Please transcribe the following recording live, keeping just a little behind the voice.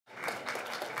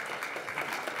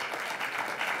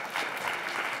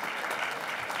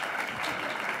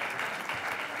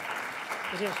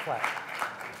It is flat.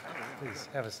 Please,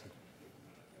 have a seat.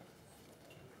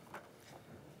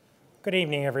 Good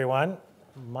evening, everyone.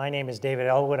 My name is David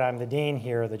Elwood. I'm the Dean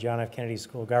here at the John F. Kennedy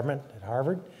School of Government at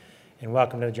Harvard, and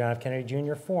welcome to the John F. Kennedy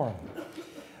Jr. Forum.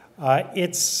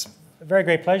 It's a very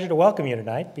great pleasure to welcome you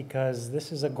tonight because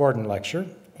this is a Gordon Lecture,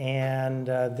 and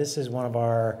this is one of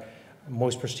our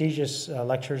most prestigious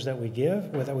lectures that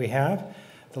we have.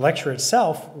 The lecture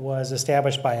itself was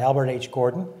established by Albert H.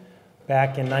 Gordon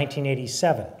back in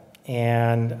 1987,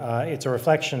 and it's a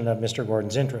reflection of Mr.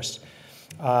 Gordon's interests.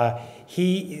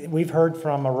 We've heard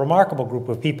from a remarkable group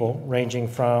of people, ranging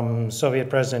from Soviet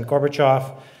President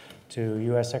Gorbachev to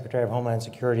U.S. Secretary of Homeland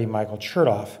Security Michael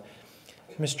Chertoff.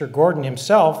 Mr. Gordon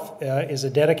himself is a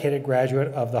dedicated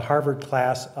graduate of the Harvard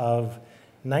class of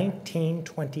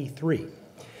 1923.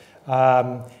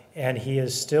 And he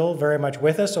is still very much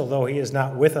with us, although he is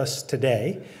not with us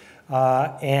today.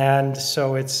 And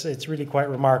so it's really quite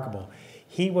remarkable.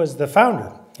 He was the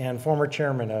founder and former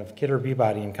chairman of Kidder,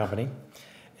 Peabody and Company.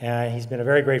 And he's been a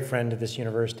very great friend to this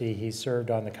university. He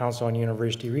served on the Council on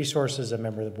University Resources, a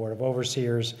member of the Board of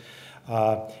Overseers,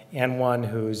 and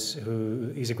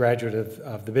he's a graduate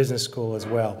of the business school as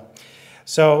well.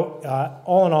 So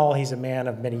all in all, he's a man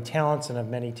of many talents and of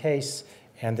many tastes,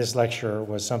 and this lecture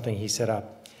was something he set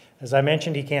up. As I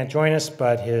mentioned, he can't join us,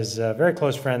 but his very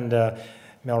close friend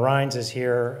Mel Rines is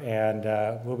here and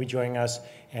will be joining us,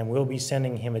 and we'll be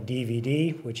sending him a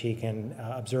DVD, which he can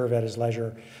observe at his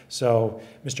leisure. So,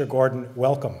 Mr. Gordon,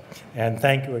 welcome, and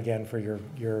thank you again for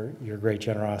your great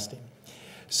generosity.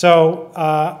 So,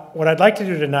 what I'd like to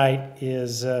do tonight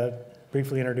is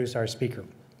briefly introduce our speaker.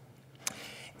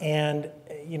 And,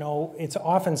 you know, it's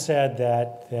often said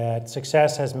that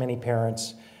success has many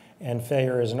parents and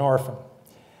failure is an orphan.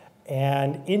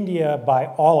 And India, by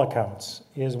all accounts,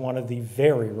 is one of the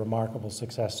very remarkable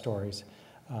success stories,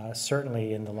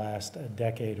 certainly in the last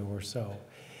decade or so.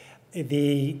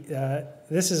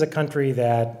 This is a country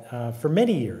that, for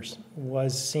many years,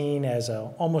 was seen as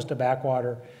almost a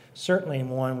backwater, certainly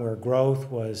one where growth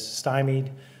was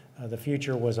stymied, the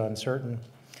future was uncertain.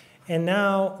 And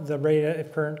now the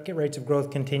current rates of growth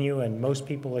continue, and most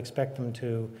people expect them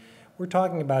to. We're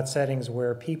talking about settings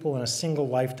where people in a single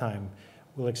lifetime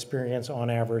will experience on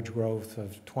average growth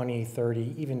of 20,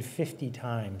 30, even 50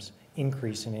 times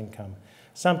increase in income,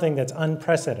 something that's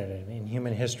unprecedented in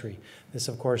human history. This,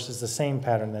 of course, is the same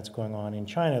pattern that's going on in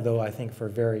China, though I think for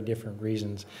very different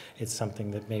reasons. It's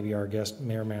something that maybe our guest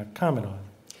may or may not comment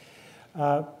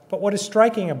on. But what is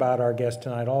striking about our guest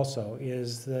tonight also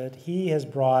is that he has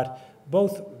brought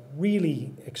both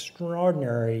really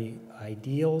extraordinary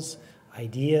ideas,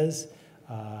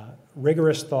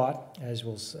 rigorous thought, as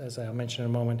I'll mention in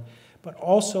a moment, but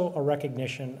also a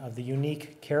recognition of the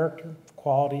unique character,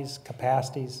 qualities,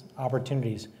 capacities,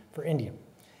 opportunities for India.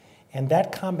 And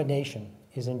that combination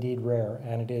is indeed rare,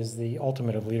 and it is the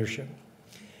ultimate of leadership.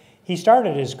 He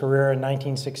started his career in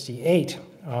 1968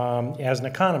 as an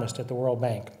economist at the World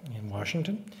Bank in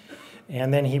Washington,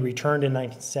 and then he returned in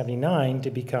 1979 to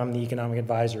become the economic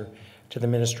advisor to the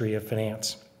Ministry of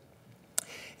Finance.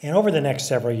 And over the next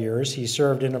several years, he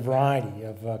served in a variety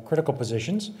of critical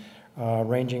positions,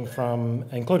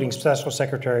 including Special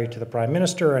Secretary to the Prime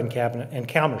Minister and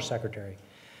Cabinet Secretary.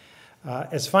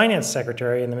 As Finance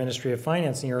Secretary in the Ministry of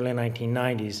Finance in the early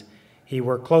 1990s, he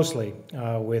worked closely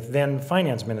with then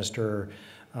Finance Minister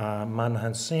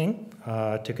Manmohan Singh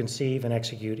to conceive and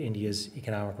execute India's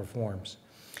economic reforms.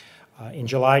 In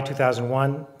July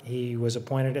 2001, he was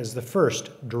appointed as the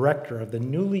first director of the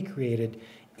newly created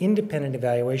Independent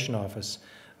Evaluation Office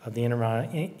of the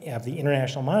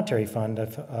International Monetary Fund,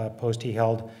 a post he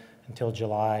held until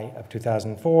July of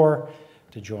 2004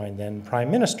 to join then Prime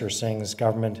Minister Singh's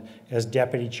government as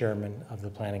Deputy Chairman of the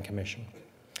Planning Commission.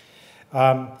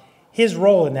 His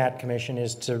role in that commission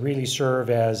is to really serve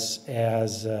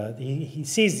he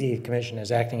sees the commission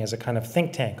as acting as a kind of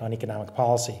think tank on economic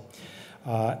policy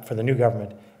for the new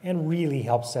government and really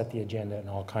helps set the agenda in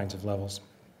all kinds of levels.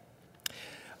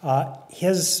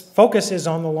 His focus is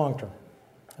on the long term.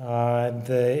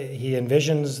 He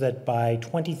envisions that by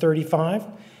 2035,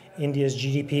 India's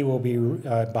GDP will be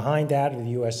behind that of the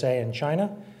USA and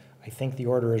China. I think the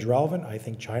order is relevant. I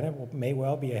think China may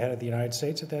well be ahead of the United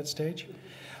States at that stage.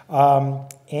 And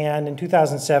in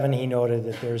 2007, he noted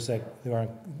that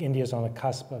India's on the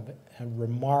cusp of a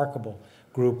remarkable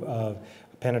group of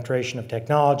penetration of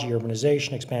technology,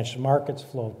 urbanization, expansion of markets,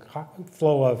 flow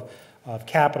of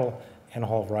capital, and a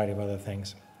whole variety of other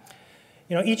things.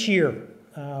 You know, each year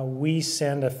we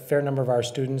send a fair number of our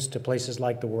students to places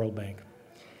like the World Bank.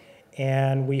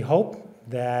 And we hope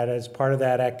that as part of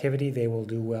that activity, they will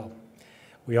do well.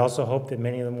 We also hope that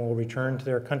many of them will return to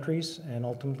their countries and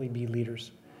ultimately be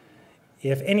leaders.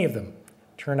 If any of them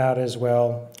turn out as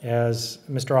well as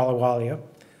Mr. Ahluwalia,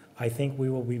 I think we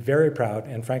will be very proud,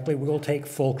 and frankly, we will take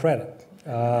full credit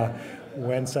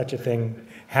when such a thing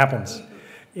happens.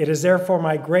 It is therefore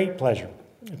my great pleasure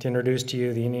to introduce to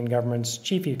you the Indian government's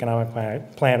Chief Economic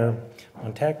Planner,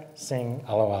 Montek Singh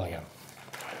Ahluwalia.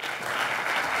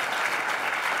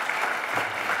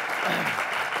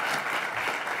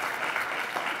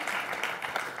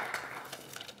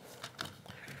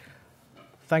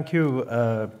 Thank you,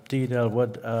 Dean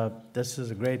Ellwood. This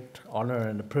is a great honor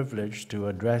and a privilege to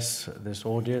address this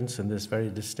audience in this very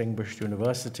distinguished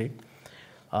university.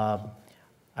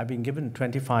 I've been given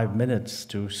 25 minutes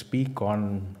to speak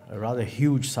on a rather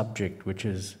huge subject, which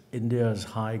is India's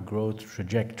high growth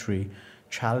trajectory,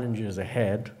 challenges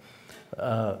ahead.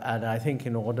 And I think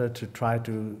in order to try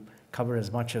to cover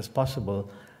as much as possible,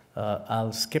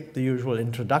 I'll skip the usual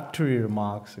introductory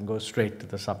remarks and go straight to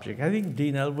the subject. I think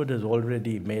Dean Ellwood has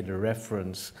already made a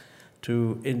reference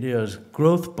to India's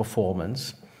growth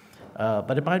performance,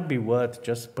 but it might be worth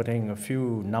just putting a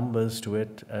few numbers to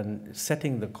it and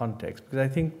setting the context, because I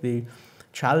think the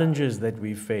challenges that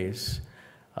we face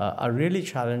are really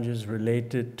challenges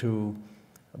related to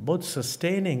both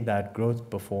sustaining that growth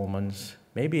performance,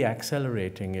 maybe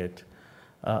accelerating it,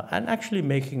 and actually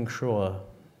making sure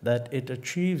that it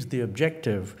achieves the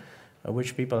objective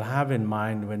which people have in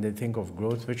mind when they think of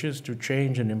growth, which is to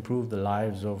change and improve the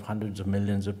lives of hundreds of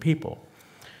millions of people.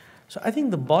 So I think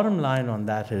the bottom line on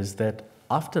that is that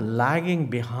after lagging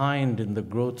behind in the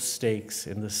growth stakes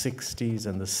in the 60s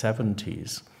and the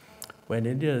 70s, when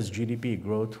India's GDP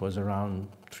growth was around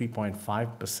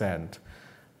 3.5%,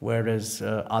 whereas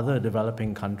other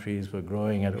developing countries were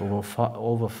growing at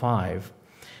over 5,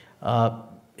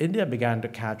 India began to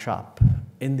catch up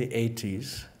in the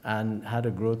 80s and had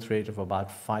a growth rate of about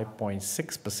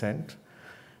 5.6%,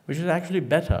 which is actually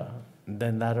better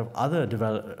than that of other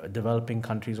developing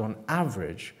countries on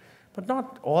average, but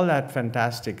not all that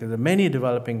fantastic. The many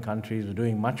developing countries were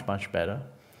doing much, much better.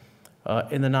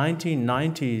 In the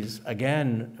 1990s,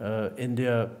 again,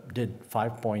 India did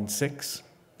 5.6,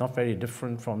 not very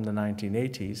different from the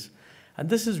 1980s. And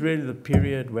this is really the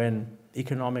period when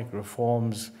economic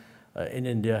reforms in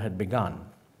India had begun.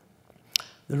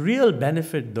 The real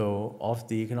benefit, though, of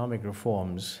the economic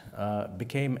reforms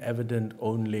became evident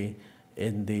only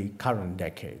in the current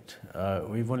decade.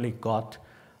 We've only got,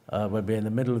 we're in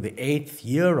the middle of the 8th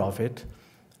year of it,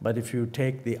 but if you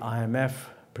take the IMF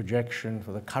projection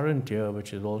for the current year,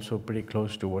 which is also pretty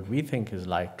close to what we think is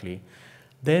likely,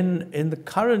 then in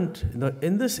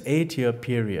this 8-year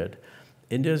period,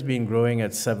 India's been growing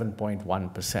at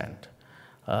 7.1%.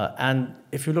 And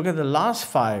if you look at the last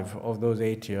 5 of those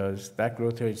 8 years, that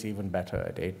growth rate is even better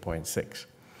at 8.6.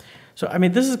 So, I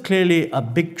mean, this is clearly a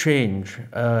big change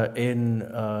in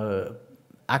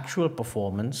actual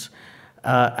performance.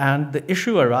 And the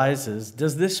issue arises,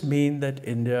 does this mean that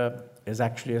India is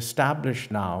actually established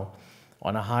now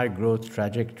on a high growth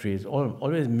trajectory? It's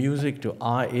always music to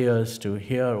our ears to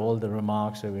hear all the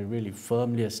remarks that we're really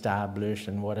firmly established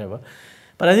and whatever.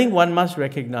 But I think one must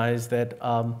recognize that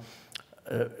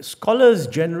scholars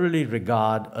generally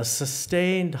regard a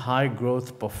sustained high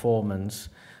growth performance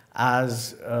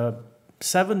as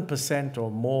 7%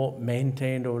 or more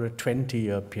maintained over a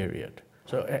 20-year period.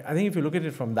 So I think if you look at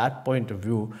it from that point of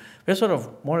view, we're sort of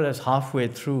more or less halfway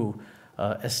through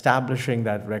establishing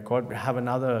that record. We have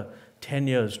another 10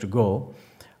 years to go.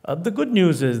 The good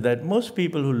news is that most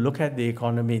people who look at the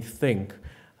economy think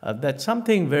that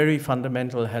something very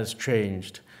fundamental has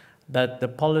changed, that the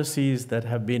policies that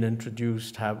have been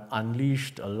introduced have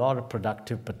unleashed a lot of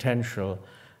productive potential,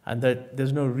 and that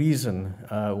there's no reason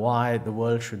why the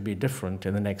world should be different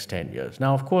in the next 10 years.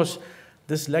 Now, of course,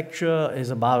 this lecture is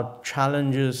about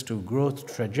challenges to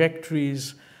growth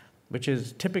trajectories, which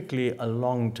is typically a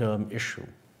long-term issue.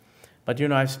 But, you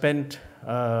know, I've spent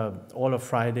all of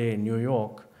Friday in New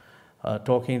York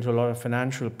talking to a lot of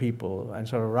financial people, and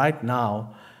sort of right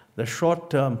now, the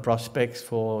short-term prospects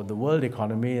for the world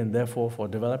economy and therefore for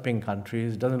developing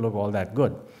countries doesn't look all that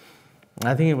good.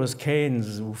 I think it was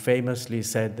Keynes who famously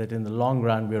said that in the long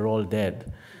run, we're all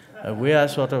dead. We are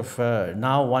sort of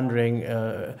now wondering,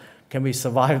 can we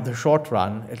survive the short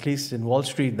run? At least in Wall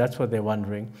Street, that's what they're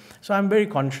wondering. So I'm very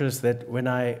conscious that when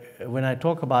I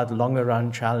talk about longer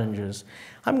run challenges,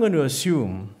 I'm going to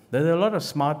assume that there are a lot of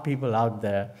smart people out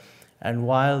there, and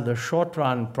while the short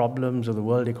run problems of the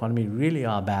world economy really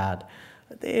are bad,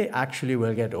 they actually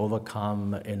will get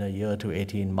overcome in a year to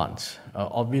 18 months.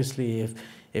 Obviously,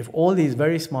 If all these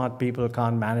very smart people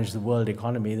can't manage the world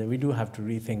economy, then we do have to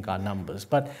rethink our numbers.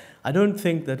 But I don't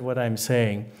think that what I'm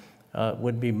saying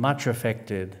would be much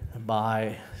affected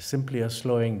by simply a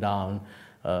slowing down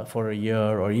for a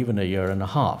year or even a year and a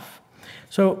half.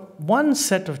 So one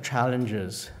set of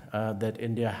challenges that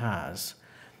India has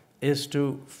is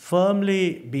to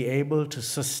firmly be able to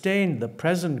sustain the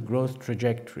present growth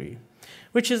trajectory,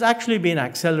 which has actually been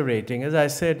accelerating. As I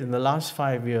said, in the last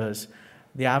 5 years,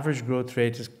 the average growth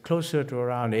rate is closer to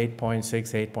around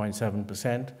 8.6,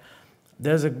 8.7%.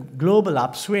 There's a global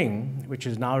upswing, which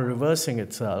is now reversing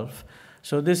itself.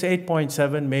 So this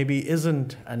 8.7 maybe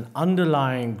isn't an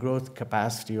underlying growth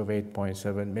capacity of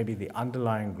 8.7. Maybe the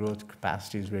underlying growth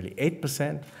capacity is really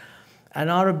 8%. And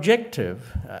our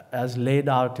objective, as laid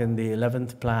out in the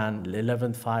 11th plan, the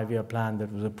 11th five-year plan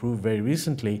that was approved very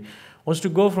recently, was to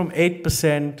go from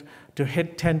 8% to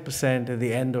hit 10% at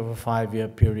the end of a 5-year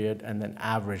period and then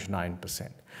average 9%.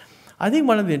 I think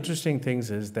one of the interesting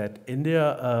things is that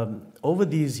India, over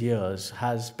these years,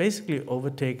 has basically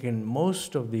overtaken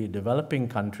most of the developing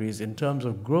countries in terms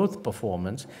of growth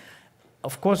performance.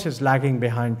 Of course, it's lagging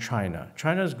behind China.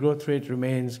 China's growth rate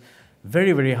remains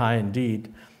very, very high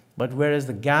indeed. But whereas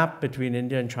the gap between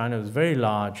India and China was very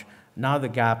large, now the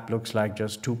gap looks like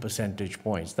just 2 percentage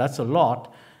points. That's a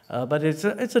lot, but it's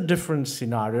a different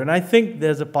scenario. And I think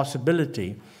there's a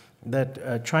possibility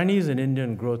that Chinese and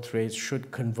Indian growth rates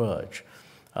should converge.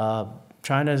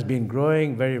 China has been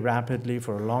growing very rapidly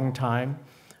for a long time.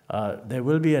 There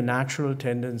will be a natural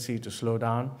tendency to slow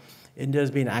down. India has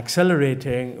been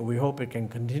accelerating. We hope it can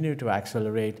continue to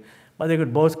accelerate. But they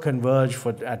could both converge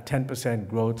at 10%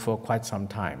 growth for quite some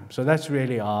time. So that's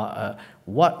really our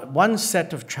one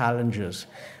set of challenges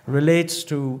relates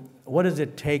to what does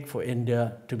it take for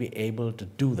India to be able to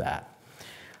do that.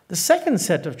 The second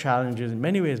set of challenges, in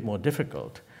many ways more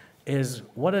difficult, is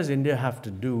what does India have to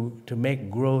do to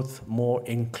make growth more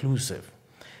inclusive?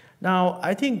 Now,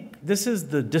 I think this is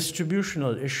the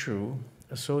distributional issue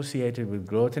associated with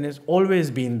growth, and it's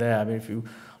always been there. I mean, if you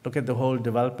look at the whole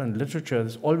development literature,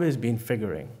 it's always been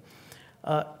figuring.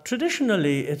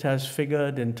 Traditionally, it has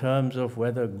figured in terms of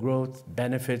whether growth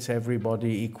benefits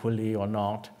everybody equally or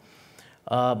not.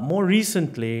 More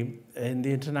recently, in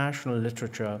the international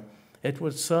literature, it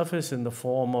would surface in the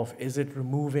form of, is it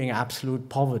removing absolute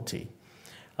poverty?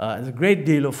 There's a great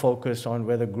deal of focus on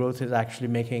whether growth is actually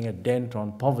making a dent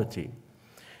on poverty.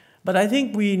 But I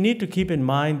think we need to keep in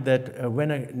mind that when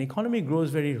an economy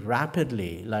grows very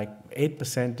rapidly, like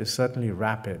 8% is certainly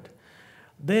rapid,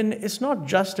 then it's not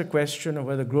just a question of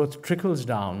whether growth trickles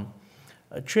down.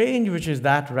 A change which is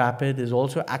that rapid is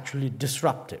also actually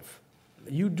disruptive.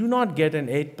 You do not get an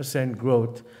 8%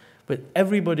 growth with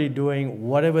everybody doing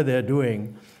whatever they're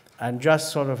doing and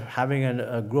just sort of having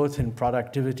a growth in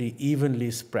productivity evenly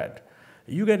spread.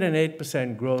 You get an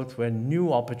 8% growth when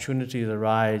new opportunities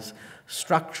arise,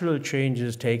 structural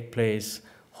changes take place,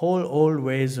 whole old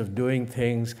ways of doing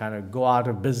things kind of go out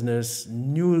of business,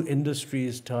 new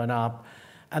industries turn up,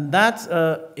 and that's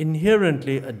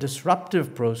inherently a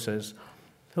disruptive process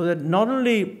so that not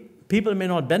only people may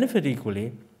not benefit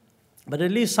equally, but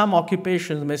at least some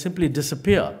occupations may simply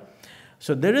disappear.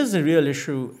 So there is a real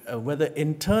issue whether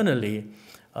internally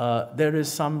there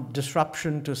is some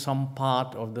disruption to some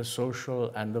part of the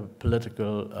social and the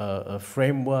political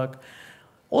framework.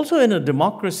 Also in a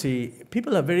democracy,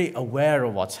 people are very aware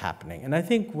of what's happening. And I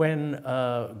think when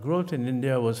growth in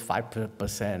India was 5%,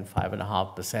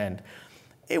 5.5%,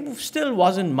 it still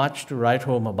wasn't much to write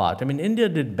home about. I mean, India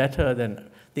did better than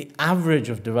the average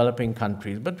of developing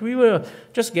countries, but we were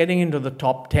just getting into the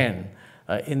top 10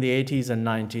 in the 80s and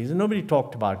 90s, and nobody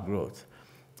talked about growth.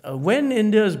 When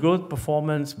India's growth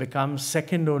performance becomes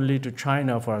second only to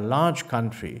China for a large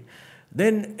country,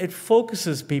 then it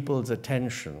focuses people's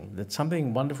attention that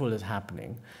something wonderful is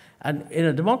happening. And in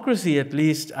a democracy, at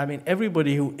least, I mean,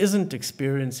 everybody who isn't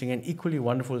experiencing an equally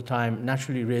wonderful time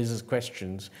naturally raises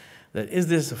questions that is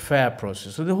this a fair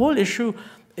process? So the whole issue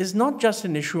is not just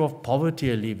an issue of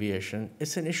poverty alleviation,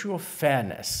 it's an issue of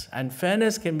fairness. And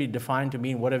fairness can be defined to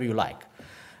mean whatever you like.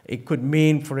 It could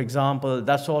mean, for example,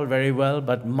 that's all very well,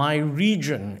 but my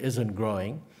region isn't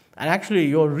growing. And actually,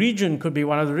 your region could be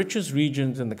one of the richest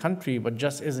regions in the country, but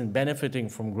just isn't benefiting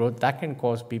from growth. That can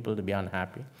cause people to be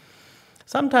unhappy.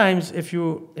 Sometimes, if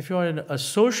you're in a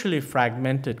socially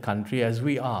fragmented country, as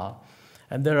we are,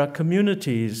 and there are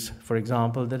communities, for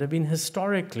example, that have been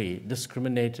historically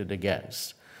discriminated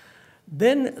against,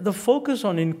 then the focus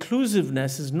on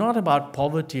inclusiveness is not about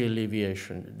poverty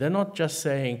alleviation. They're not just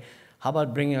saying, how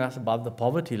about bringing us above the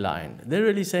poverty line? They're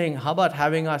really saying, how about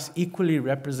having us equally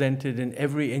represented in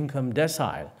every income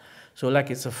decile? So like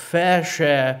it's a fair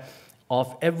share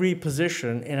of every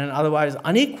position in an otherwise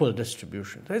unequal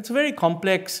distribution. So it's a very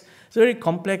complex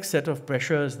set of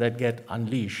pressures that get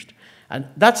unleashed. And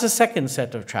that's the second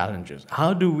set of challenges.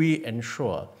 How do we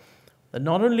ensure that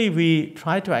not only we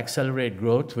try to accelerate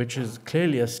growth, which is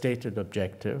clearly a stated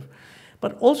objective,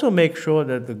 but also make sure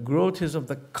that the growth is of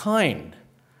the kind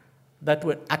that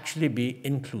would actually be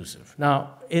inclusive.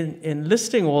 Now, in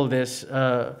listing all this,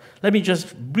 let me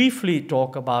just briefly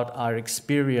talk about our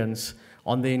experience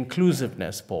on the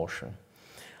inclusiveness portion.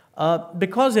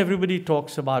 Because everybody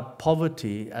talks about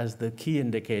poverty as the key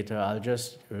indicator, I'll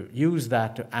just use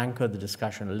that to anchor the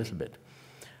discussion a little bit.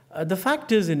 The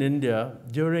fact is, in India,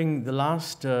 during the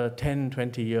last 10,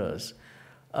 20 years,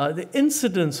 the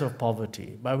incidence of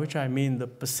poverty, by which I mean the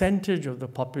percentage of the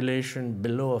population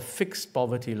below a fixed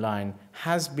poverty line,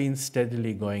 has been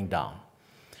steadily going down.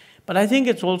 But I think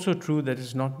it's also true that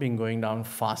it's not been going down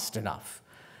fast enough.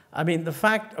 I mean, the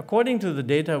fact, according to the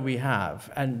data we have,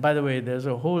 and by the way, there's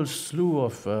a whole slew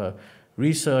of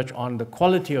research on the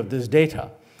quality of this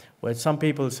data, where some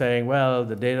people saying, well,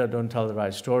 the data don't tell the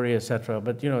right story, etc.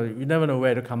 But you never know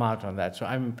where to come out on that. So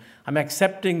I'm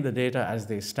accepting the data as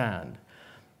they stand.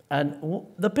 And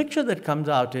the picture that comes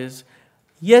out is,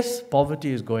 yes,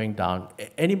 poverty is going down.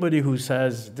 Anybody who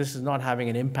says this is not having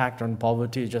an impact on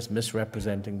poverty is just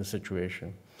misrepresenting the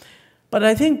situation. But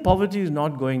I think poverty is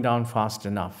not going down fast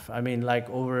enough. I mean, like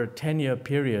over a 10-year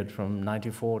period from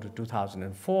 94 to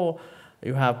 2004,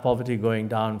 you have poverty going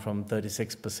down from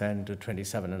 36% to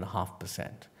 27.5%.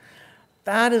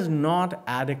 That is not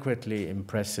adequately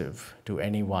impressive to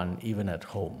anyone, even at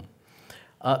home.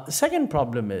 The second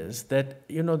problem is that,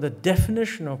 the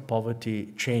definition of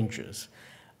poverty changes.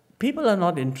 People are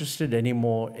not interested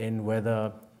anymore in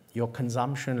whether your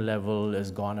consumption level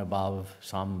has gone above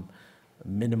some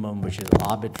minimum which is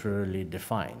arbitrarily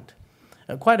defined.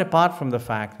 Quite apart from the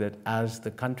fact that as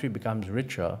the country becomes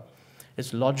richer,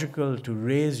 it's logical to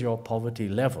raise your poverty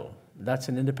level. That's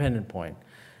an independent point.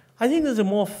 I think there's a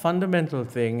more fundamental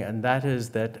thing, and that is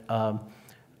that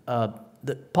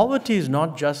the poverty is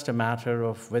not just a matter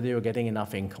of whether you're getting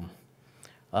enough income.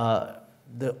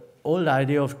 The old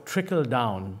idea of trickle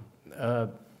down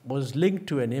was linked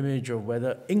to an image of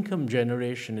whether income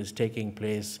generation is taking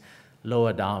place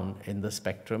lower down in the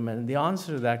spectrum, and the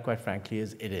answer to that, quite frankly,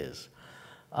 is it is.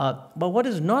 But what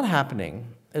is not happening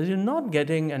is you're not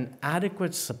getting an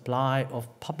adequate supply of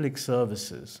public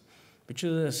services, which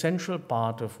is an essential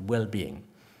part of well-being.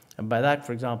 And by that,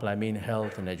 for example, I mean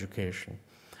health and education.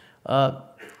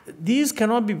 These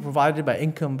cannot be provided by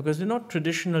income because they're not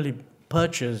traditionally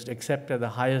purchased except at the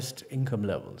highest income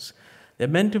levels. They're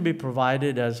meant to be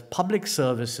provided as public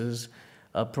services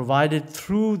provided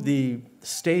through the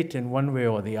state in one way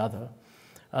or the other.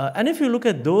 And if you look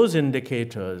at those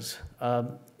indicators,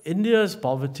 India's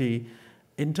poverty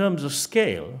in terms of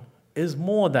scale is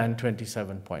more than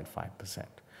 27.5%.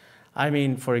 I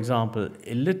mean, for example,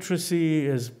 illiteracy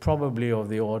is probably of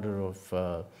the order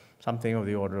of something of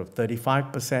the order of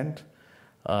 35%.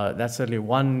 That's certainly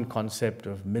one concept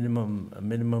of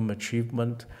minimum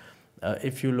achievement.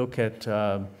 If you look at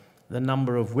the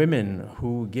number of women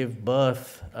who give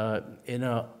birth in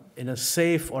a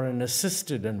safe or an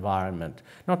assisted environment,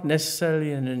 not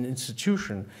necessarily in an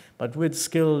institution, but with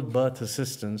skilled birth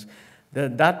assistance,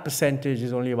 that percentage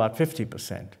is only about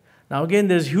 50%. Now, again,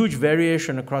 there's huge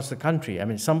variation across the country. I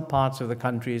mean, some parts of the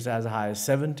country is as high as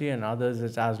 70, and others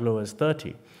it's as low as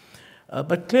 30.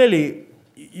 But clearly,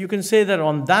 you can say that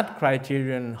on that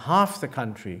criterion, half the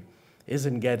country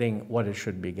isn't getting what it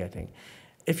should be getting.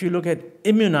 If you look at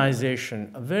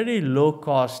immunization, a very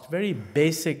low-cost, very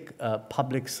basic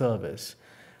public service,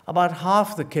 about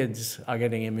half the kids are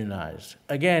getting immunized.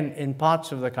 Again, in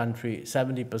parts of the country,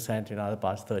 70%, in other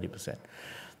parts, 30%.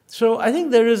 So I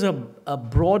think there is a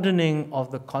broadening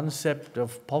of the concept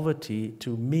of poverty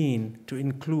to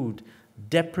include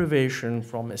deprivation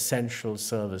from essential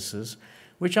services,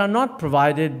 which are not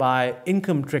provided by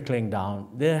income trickling down.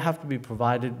 They have to be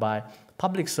provided by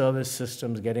public service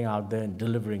systems getting out there and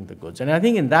delivering the goods. And I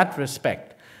think in that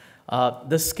respect,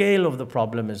 the scale of the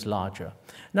problem is larger.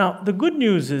 Now, the good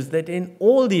news is that in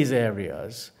all these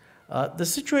areas, the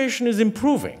situation is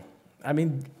improving. I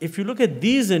mean, if you look at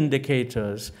these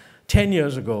indicators, 10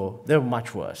 years ago, they were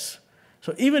much worse.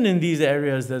 So even in these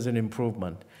areas, there's an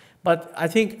improvement. But I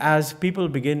think as people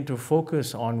begin to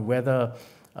focus on whether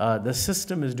the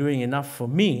system is doing enough for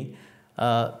me,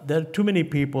 there are too many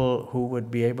people who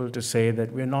would be able to say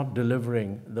that we're not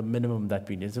delivering the minimum that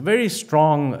we need. It's a very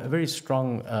strong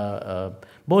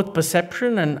both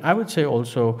perception and I would say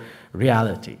also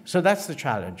reality. So that's the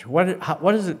challenge. What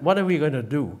are we going to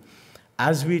do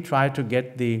as we try to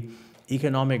get the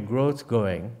economic growth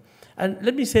going And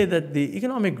let me say that the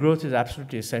economic growth is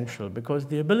absolutely essential because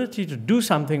the ability to do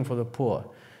something for the poor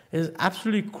is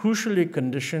absolutely crucially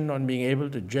conditioned on being able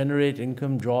to generate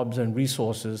income, jobs, and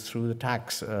resources through the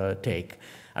tax take.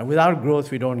 And without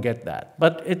growth, we don't get that.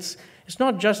 But it's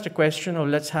not just a question of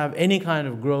let's have any kind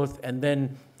of growth and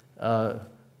then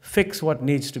fix what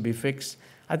needs to be fixed.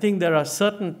 I think there are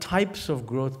certain types of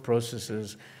growth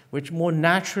processes which more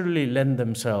naturally lend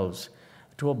themselves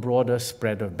to a broader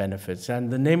spread of benefits.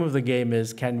 And the name of the game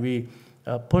is, can we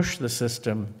push the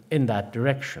system in that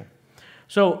direction?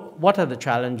 So what are the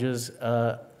challenges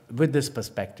with this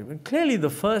perspective? And clearly, the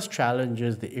first challenge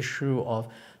is the issue of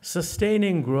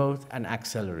sustaining growth and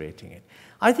accelerating it.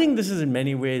 I think this is in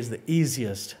many ways the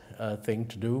easiest thing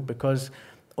to do because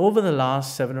over the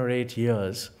last 7 or 8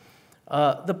 years,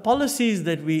 the policies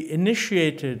that we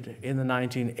initiated in the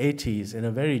 1980s in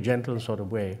a very gentle sort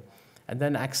of way and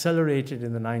then accelerated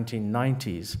in the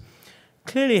 1990s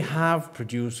clearly have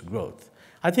produced growth.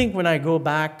 I think when I go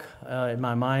back in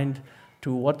my mind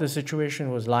to what the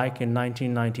situation was like in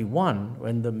 1991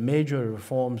 when the major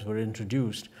reforms were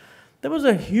introduced, there was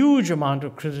a huge amount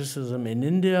of criticism in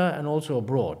India and also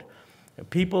abroad.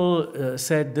 People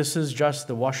said this is just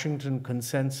the Washington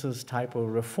consensus type of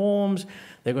reforms.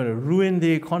 They're going to ruin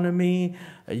the economy.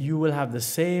 You will have the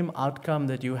same outcome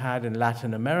that you had in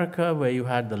Latin America, where you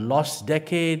had the lost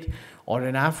decade, or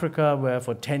in Africa, where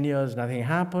for 10 years nothing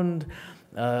happened.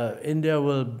 India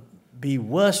will be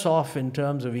worse off in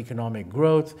terms of economic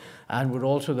growth, and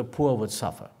the poor would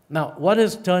suffer. Now, what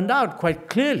has turned out quite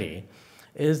clearly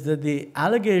is that the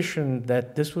allegation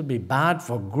that this would be bad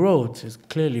for growth is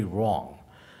clearly wrong.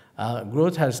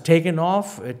 Growth has taken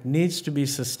off, it needs to be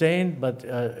sustained, but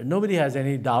nobody has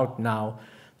any doubt now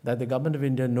that the government of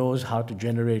India knows how to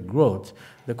generate growth.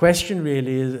 The question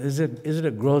really is it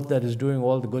a growth that is doing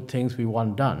all the good things we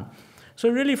want done? So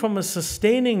really from a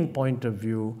sustaining point of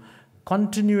view,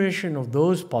 continuation of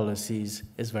those policies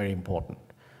is very important.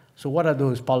 So what are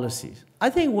those policies? I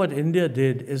think what India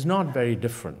did is not very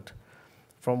different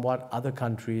from what other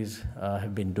countries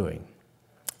have been doing.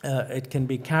 It can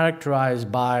be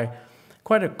characterized by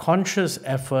quite a conscious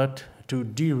effort to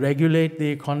deregulate the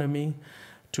economy,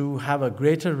 to have a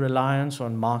greater reliance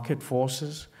on market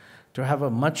forces, to have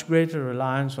a much greater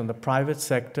reliance on the private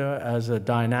sector as a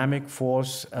dynamic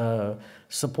force,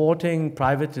 supporting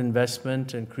private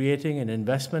investment and creating an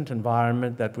investment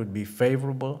environment that would be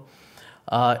favorable.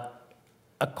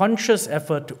 A conscious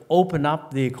effort to open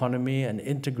up the economy and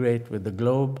integrate with the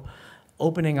globe,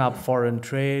 opening up foreign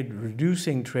trade,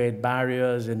 reducing trade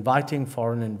barriers, inviting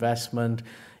foreign investment,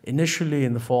 initially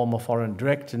in the form of foreign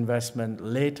direct investment,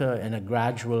 later in a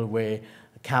gradual way,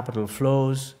 capital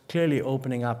flows, clearly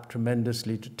opening up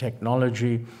tremendously to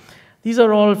technology. These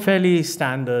are all fairly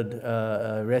standard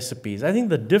recipes. I think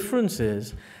the difference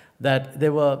is that they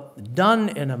were done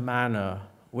in a manner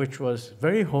which was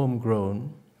very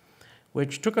homegrown,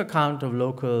 which took account of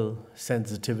local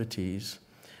sensitivities.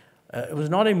 It was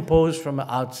not imposed from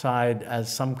outside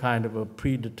as some kind of a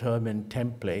predetermined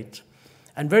template.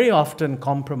 And very often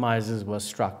compromises were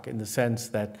struck in the sense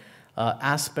that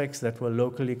aspects that were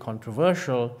locally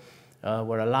controversial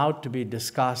were allowed to be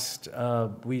discussed.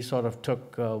 We sort of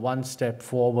took one step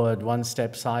forward, one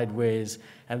step sideways,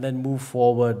 and then moved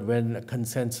forward when a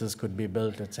consensus could be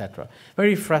built, etc.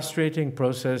 Very frustrating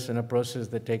process and a process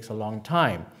that takes a long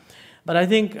time. But I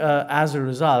think as a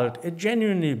result, it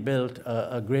genuinely built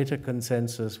a greater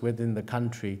consensus within the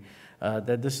country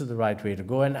that this is the right way to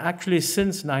go. And actually,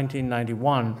 since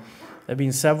 1991, there have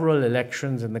been several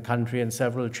elections in the country and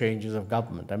several changes of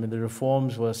government. I mean, the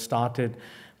reforms were started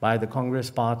by the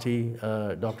Congress Party.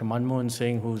 Dr. Manmohan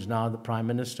Singh, who's now the Prime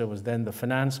Minister, was then the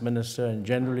Finance Minister and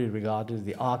generally regarded as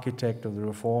the architect of the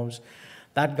reforms.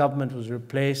 That government was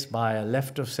replaced by a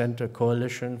left-of-center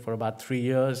coalition for about 3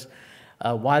 years.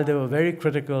 While they were very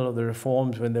critical of the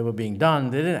reforms when they were being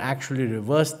done, they didn't actually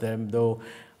reverse them, though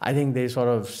I think they sort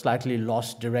of slightly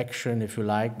lost direction, if you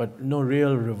like, but no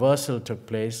real reversal took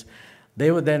place.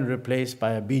 They were then replaced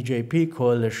by a BJP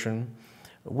coalition,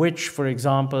 which, for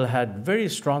example, had very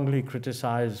strongly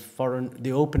criticized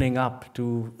the opening up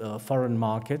to foreign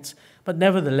markets, but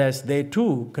nevertheless, they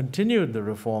too continued the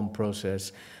reform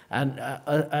process. And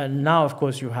now, of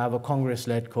course, you have a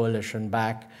Congress-led coalition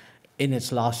back in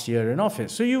its last year in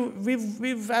office. So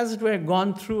we've, as it were,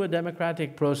 gone through a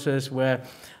democratic process where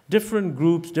different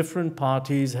groups, different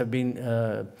parties have been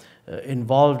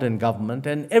involved in government,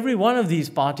 and every one of these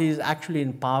parties actually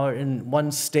in power in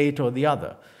one state or the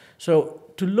other. So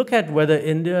to look at whether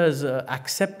India is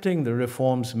accepting the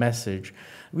reforms message,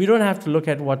 we don't have to look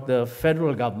at what the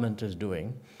federal government is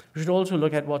doing. we should also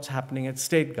look at what's happening at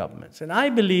state governments. And I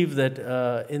believe that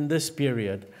in this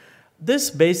period, this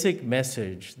basic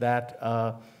message that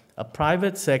a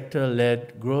private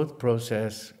sector-led growth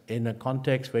process in a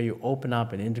context where you open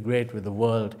up and integrate with the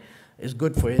world is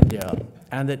good for India,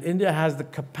 and that India has the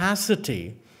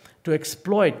capacity to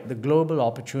exploit the global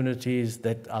opportunities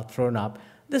that are thrown up,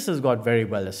 this has got very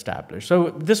well established.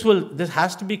 So this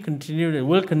has to be continued, it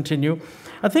will continue.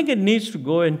 I think it needs to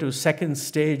go into second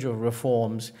stage of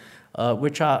reforms,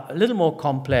 which are a little more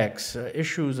complex,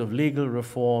 issues of legal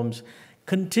reforms,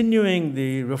 continuing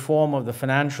the reform of the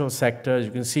financial sector. As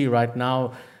you can see right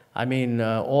now, I mean,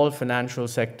 all financial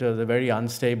sectors are very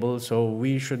unstable, so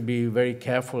we should be very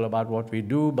careful about what we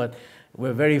do, but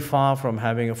we're very far from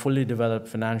having a fully developed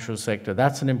financial sector.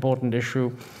 That's an important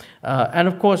issue. And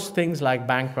of course, things like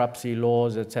bankruptcy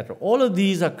laws, etc. All of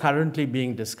these are currently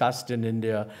being discussed in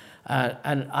India,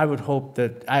 and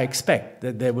I expect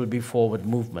that there will be forward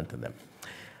movement in them.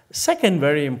 Second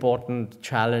very important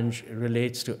challenge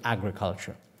relates to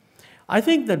agriculture. I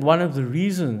think that one of the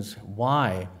reasons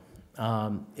why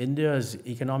India's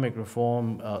economic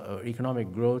reform,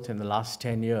 economic growth in the last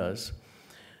 10 years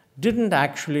didn't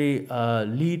actually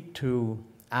lead to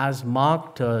as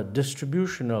marked a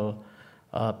distributional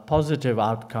positive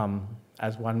outcome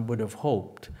as one would have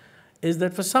hoped, is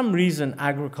that for some reason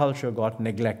agriculture got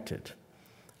neglected.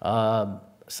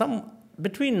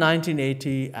 Between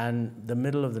 1980 and the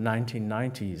middle of the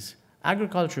 1990s,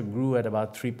 agriculture grew at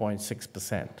about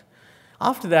 3.6%.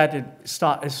 After that, it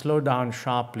slowed down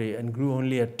sharply and grew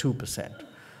only at 2%.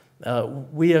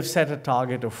 We have set a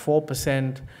target of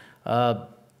 4%.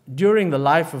 During the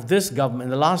life of this government, in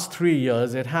the last 3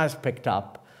 years, it has picked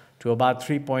up to about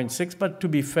 3.6, but to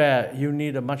be fair, you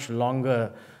need a much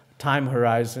longer time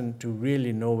horizon to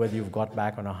really know whether you've got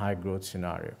back on a high growth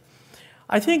scenario.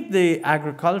 I think the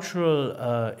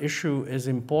agricultural issue is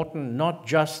important not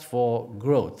just for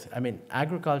growth. I mean,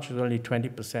 agriculture is only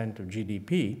 20% of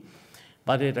GDP,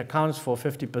 but it accounts for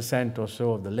 50% or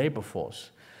so of the labor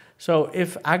force. So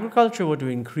if agriculture were to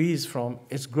increase from,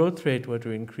 its growth rate were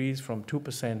to increase from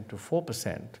 2% to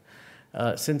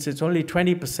 4%, since it's only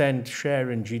 20% share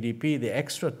in GDP, the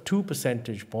extra 2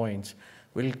 percentage points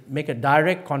will make a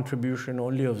direct contribution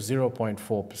only of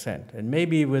 0.4%. And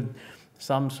maybe with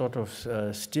some sort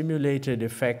of stimulated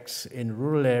effects in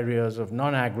rural areas of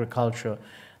non-agriculture,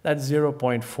 that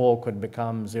 0.4 could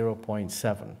become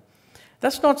 0.7.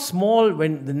 That's not small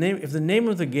when if the name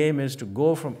of the game is to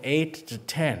go from 8 to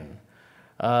 10,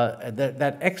 out of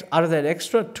that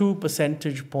extra 2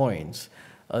 percentage points,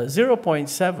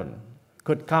 0.7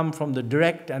 could come from the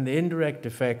direct and the indirect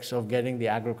effects of getting the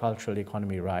agricultural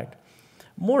economy right.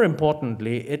 More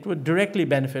importantly, it would directly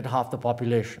benefit half the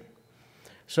population.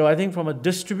 So I think from a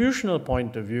distributional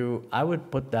point of view, I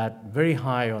would put that very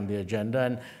high on the agenda,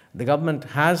 and the government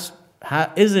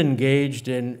is engaged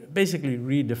in basically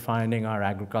redefining our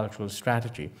agricultural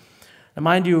strategy. Now,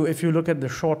 mind you, if you look at the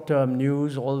short-term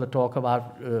news, all the talk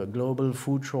about global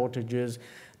food shortages,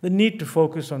 the need to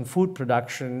focus on food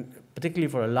production, particularly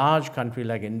for a large country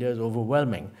like India, is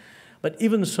overwhelming. But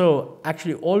even so,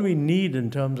 actually all we need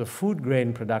in terms of food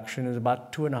grain production is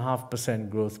about 2.5%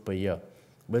 growth per year,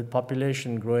 with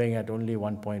population growing at only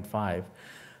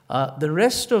 1.5. The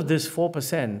rest of this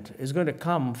 4% is going to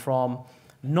come from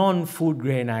non-food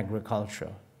grain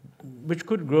agriculture, which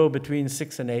could grow between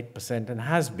 6 and 8% and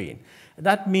has been.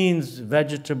 That means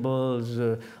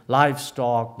vegetables,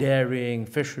 livestock, dairying,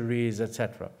 fisheries,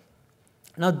 etc.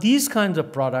 Now, these kinds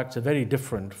of products are very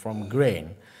different from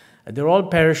grain. They're all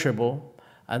perishable,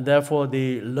 and therefore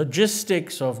the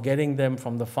logistics of getting them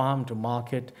from the farm to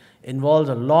market involves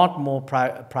a lot more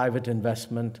private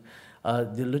investment.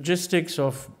 The logistics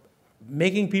of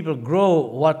making people grow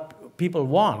what people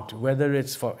want, whether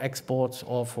it's for exports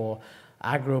or for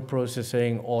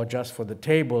agro-processing or just for the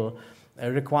table,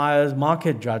 requires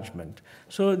market judgment.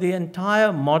 So the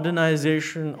entire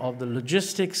modernization of the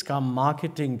logistics come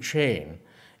marketing chain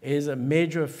is a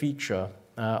major feature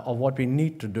of what we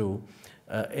need to do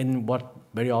in what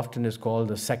very often is called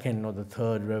the second or the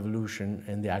third revolution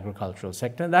in the agricultural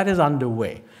sector. And that is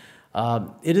underway.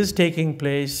 It is taking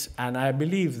place, and I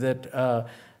believe that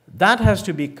that has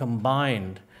to be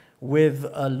combined with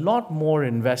a lot more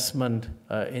investment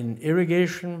in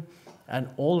irrigation and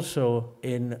also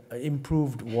in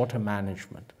improved water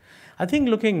management. I think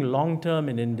looking long-term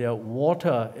in India,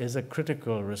 water is a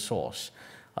critical resource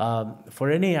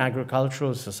for any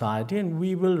agricultural society, and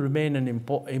we will remain an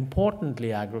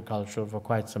importantly agricultural for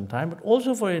quite some time, but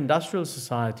also for industrial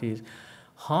societies,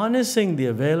 harnessing the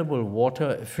available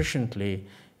water efficiently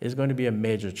is going to be a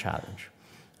major challenge.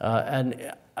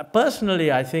 And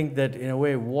Personally, I think that in a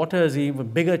way, water is an even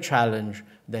bigger challenge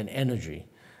than energy.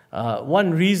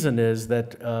 One reason is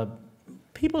that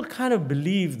people kind of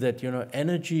believe that,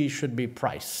 energy should be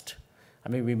priced. I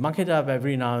mean, we muck it up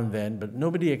every now and then, but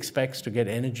nobody expects to get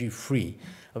energy free.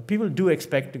 People do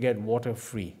expect to get water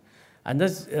free. And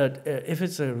that's, if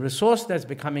it's a resource that's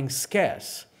becoming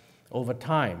scarce over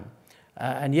time,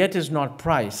 and yet is not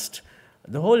priced,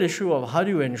 the whole issue of how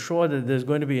do you ensure that there's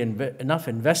going to be enough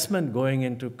investment going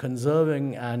into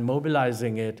conserving and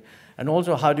mobilizing it, and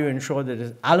also how do you ensure that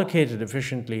it's allocated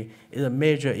efficiently, is a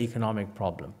major economic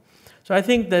problem. So I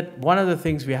think that one of the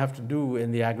things we have to do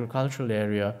in the agricultural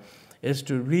area is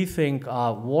to rethink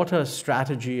our water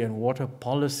strategy and water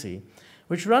policy,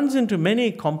 which runs into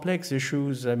many complex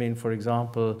issues. I mean, for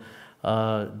example,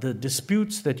 the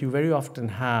disputes that you very often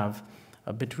have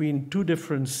between two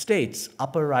different states,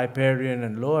 upper riparian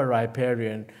and lower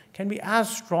riparian, can be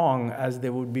as strong as they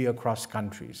would be across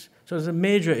countries. So it's a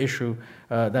major issue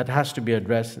that has to be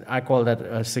addressed. I call that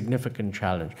a significant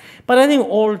challenge. But I think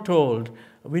all told,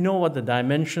 we know what the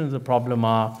dimensions of the problem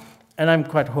are, and I'm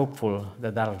quite hopeful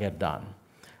that that'll get done.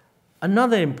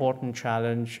 Another important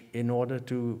challenge in order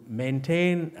to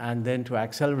maintain and then to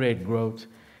accelerate growth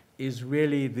is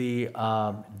really the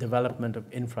development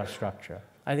of infrastructure.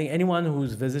 I think anyone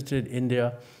who's visited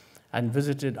India and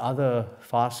visited other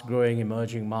fast-growing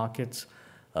emerging markets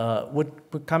would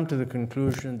come to the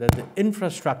conclusion that the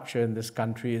infrastructure in this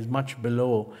country is much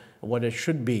below what it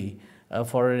should be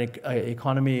for an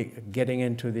economy getting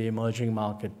into the emerging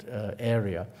market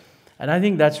area. And I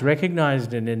think that's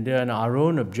recognized in India, and our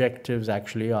own objectives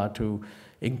actually are to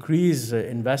increase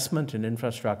investment in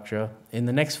infrastructure in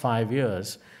the next 5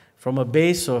 years from a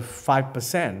base of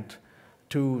 5%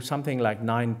 to something like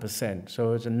 9%.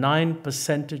 So it's a 9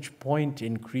 percentage point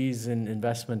increase in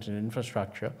investment in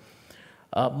infrastructure.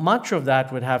 Much of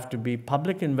that would have to be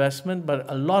public investment,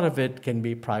 but a lot of it can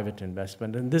be private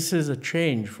investment. And this is a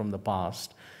change from the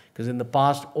past, because in the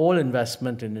past, all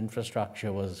investment in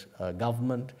infrastructure was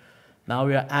government. Now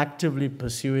we are actively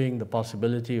pursuing the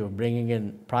possibility of bringing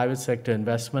in private sector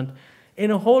investment in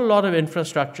a whole lot of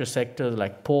infrastructure sectors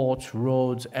like ports,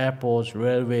 roads, airports,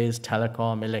 railways,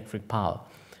 telecom, electric power.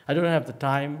 I don't have the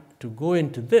time to go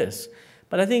into this,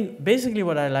 but I think basically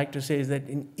what I like to say is that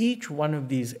in each one of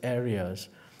these areas,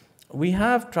 we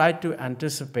have tried to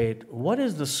anticipate what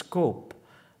is the scope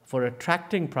for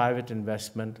attracting private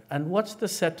investment and what's the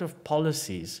set of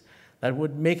policies that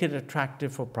would make it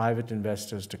attractive for private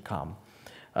investors to come.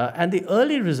 And the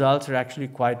early results are actually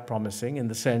quite promising in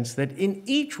the sense that in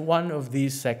each one of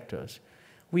these sectors,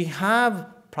 we have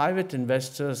private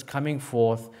investors coming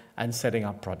forth and setting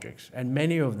up projects, and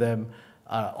many of them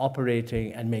are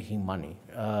operating and making money.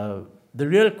 The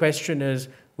real question is,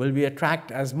 will we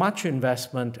attract as much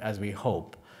investment as we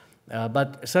hope?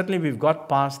 But certainly we've got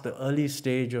past the early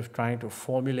stage of trying to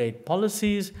formulate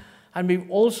policies, and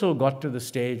we've also got to the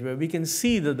stage where we can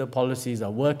see that the policies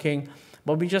are working,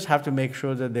 but we just have to make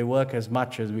sure that they work as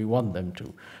much as we want them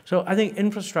to. So I think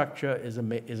infrastructure is a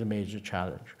major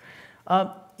challenge.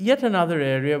 Yet another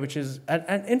area which is,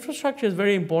 and infrastructure is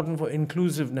very important for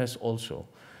inclusiveness also,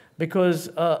 because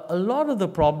a lot of the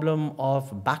problem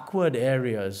of backward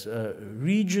areas,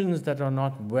 regions that are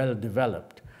not well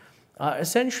developed, are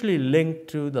essentially linked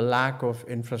to the lack of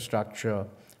infrastructure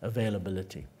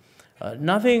availability.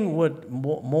 Nothing would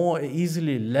more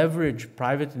easily leverage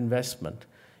private investment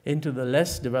into the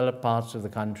less developed parts of the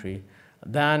country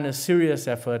than a serious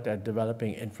effort at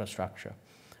developing infrastructure.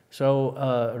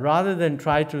 So rather than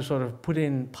try to sort of put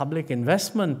in public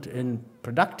investment in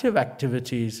productive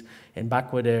activities in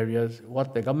backward areas,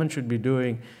 what the government should be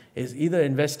doing is either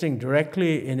investing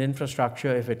directly in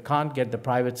infrastructure if it can't get the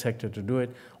private sector to do it,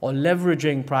 or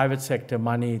leveraging private sector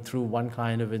money through one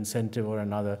kind of incentive or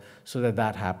another so that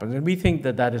that happens. And we think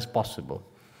that that is possible.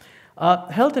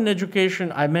 Health and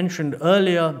education, I mentioned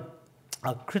earlier,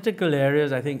 are critical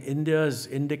areas. I think India's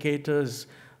indicators.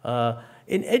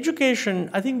 In education,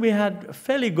 I think we had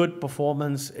fairly good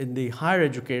performance in the higher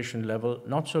education level,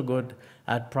 not so good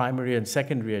at primary and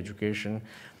secondary education.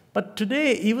 But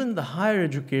today, even the higher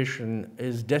education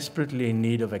is desperately in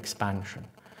need of expansion.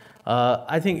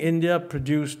 I think India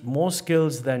produced more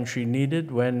skills than she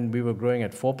needed when we were growing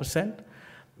at 4%.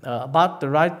 About the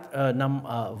right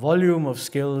volume of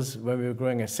skills when we were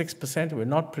growing at 6%. We're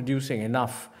not producing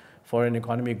enough for an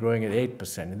economy growing at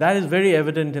 8%. That is very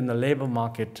evident in the labor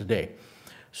market today.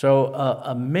 So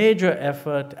a major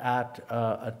effort at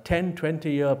a 10,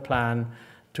 20-year plan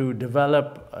to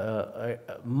develop a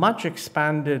much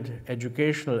expanded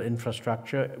educational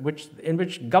infrastructure in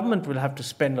which government will have to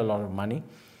spend a lot of money.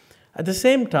 At the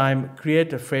same time,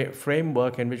 create a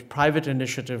framework in which private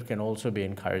initiative can also be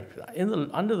encouraged.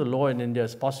 Under the law in India,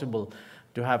 it's possible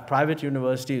to have private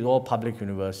universities or public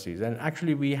universities. And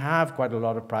actually, we have quite a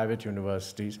lot of private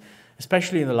universities,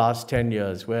 especially in the last 10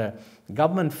 years, where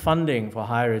government funding for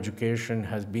higher education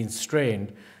has been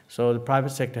strained, so the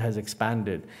private sector has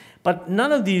expanded. But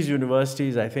none of these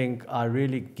universities, I think, are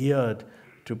really geared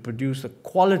to produce the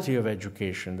quality of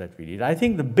education that we need. I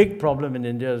think the big problem in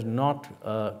India is not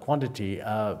quantity.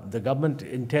 The government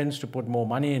intends to put more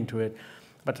money into it,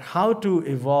 but how to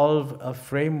evolve a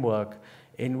framework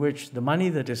in which the money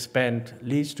that is spent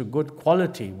leads to good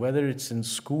quality, whether it's in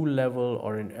school level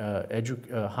or in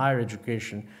higher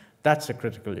education, that's a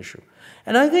critical issue.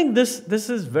 And I think this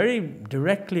is very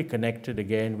directly connected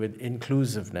again with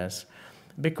inclusiveness,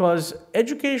 because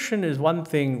education is one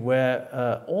thing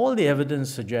where all the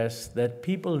evidence suggests that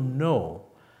people know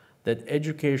that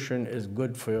education is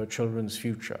good for your children's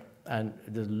future. And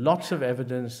there's lots of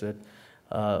evidence that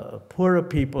poorer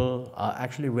people are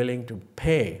actually willing to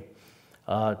pay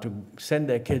to send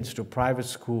their kids to private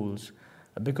schools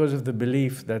because of the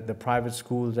belief that the private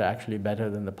schools are actually better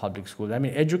than the public schools. I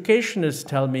mean, educationists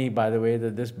tell me, by the way,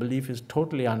 that this belief is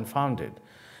totally unfounded,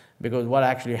 because what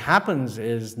actually happens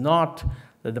is not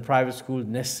that the private school is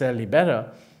necessarily better,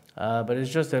 but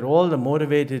it's just that all the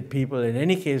motivated people in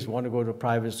any case want to go to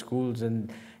private schools,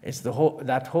 and it's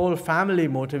that whole family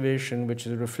motivation which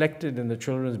is reflected in the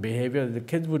children's behavior. The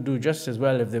kids would do just as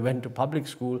well if they went to public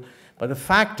school, but the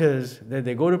fact is that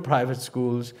they go to private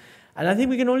schools, and I think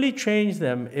we can only change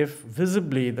them if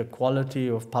visibly the quality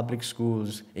of public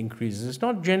schools increases. It's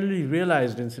not generally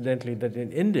realized, incidentally, that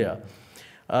in India,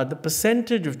 the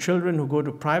percentage of children who go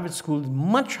to private schools is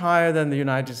much higher than the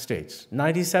United States.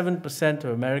 97%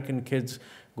 of American kids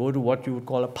go to what you would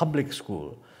call a public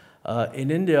school.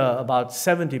 In India, about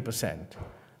 70%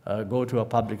 go to a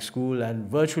public school, and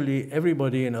virtually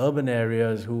everybody in urban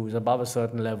areas who is above a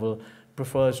certain level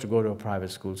prefers to go to a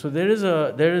private school. So there is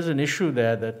an issue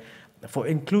there that for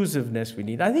inclusiveness we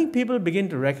need. I think people begin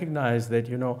to recognize that,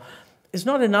 it's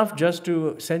not enough just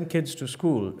to send kids to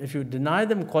school. If you deny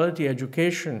them quality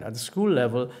education at the school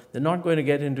level, they're not going to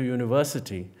get into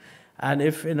university. And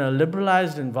if in a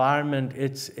liberalized environment,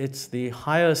 it's the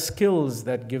higher skills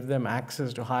that give them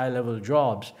access to higher level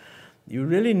jobs, you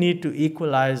really need to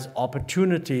equalize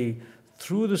opportunity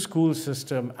through the school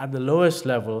system at the lowest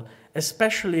level,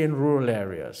 especially in rural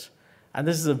areas. And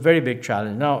this is a very big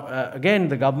challenge. Now, again,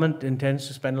 the government intends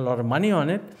to spend a lot of money on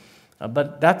it,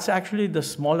 but that's actually the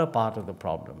smaller part of the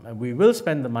problem. And we will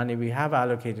spend the money, we have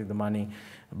allocated the money,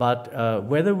 but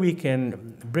whether we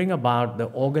can bring about the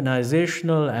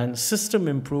organizational and system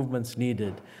improvements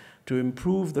needed to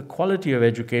improve the quality of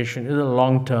education is a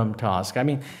long-term task. I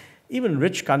mean, even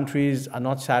rich countries are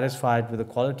not satisfied with the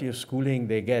quality of schooling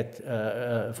they get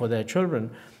for their children.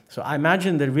 So I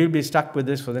imagine that we'll be stuck with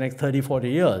this for the next 30,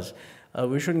 40 years.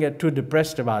 We shouldn't get too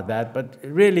depressed about that, but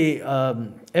really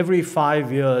every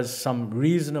 5 years, some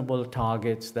reasonable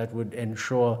targets that would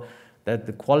ensure that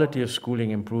the quality of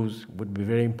schooling improves would be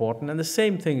very important. And the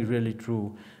same thing is really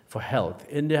true for health.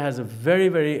 India has a very,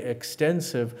 very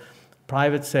extensive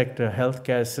private sector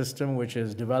healthcare system, which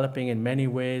is developing in many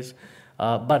ways.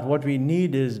 But what we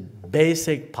need is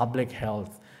basic public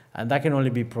health, and that can only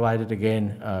be provided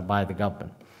again by the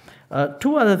government.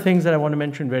 Two other things that I want to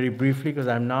mention very briefly, because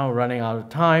I'm now running out of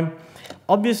time.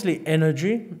 Obviously,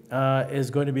 energy is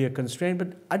going to be a constraint,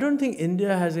 but I don't think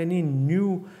India has any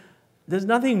there's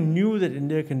nothing new that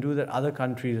India can do that other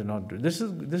countries are not doing. This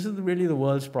is really the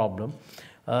world's problem.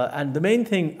 And the main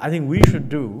thing I think we should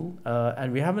do,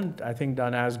 and we haven't, I think,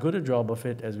 done as good a job of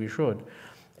it as we should,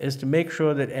 is to make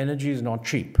sure that energy is not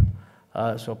cheap.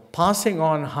 So passing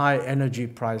on high energy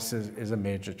prices is a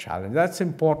major challenge. That's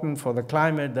important for the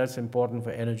climate, that's important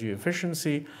for energy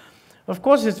efficiency. Of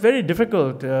course, it's very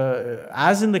difficult,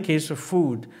 as in the case of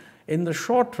food. In the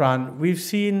short run, we've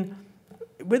seen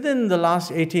within the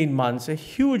last 18 months a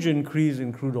huge increase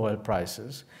in crude oil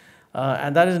prices.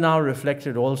 And that is now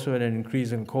reflected also in an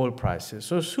increase in coal prices.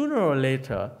 So sooner or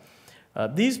later,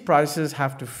 these prices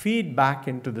have to feed back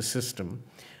into the system.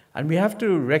 And we have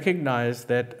to recognize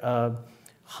that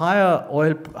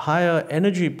higher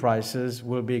energy prices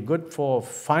will be good for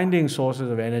finding sources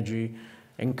of energy,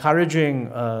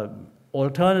 encouraging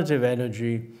alternative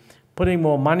energy, putting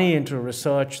more money into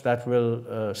research that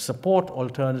will support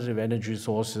alternative energy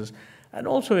sources, and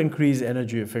also increase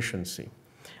energy efficiency.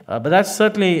 But that's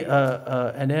certainly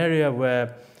an area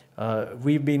where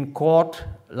we've been caught,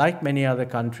 like many other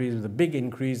countries, with a big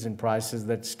increase in prices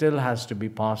that still has to be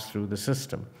passed through the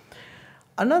system.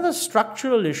 Another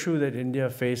structural issue that India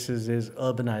faces is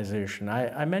urbanization.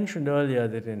 I mentioned earlier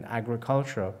that in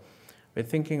agriculture, we're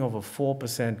thinking of a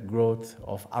 4% growth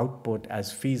of output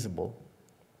as feasible.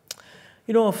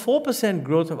 You know, a 4%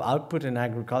 growth of output in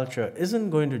agriculture isn't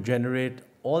going to generate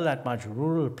all that much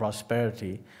rural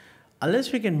prosperity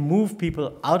unless we can move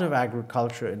people out of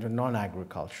agriculture into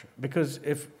non-agriculture. Because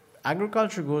if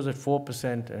agriculture goes at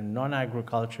 4% and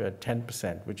non-agriculture at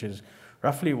 10%, which is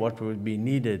roughly what would be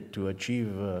needed to achieve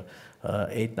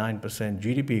 8-9%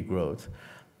 GDP growth,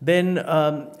 then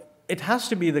it has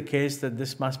to be the case that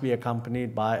this must be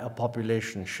accompanied by a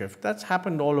population shift. That's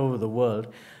happened all over the world.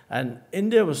 And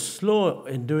India was slow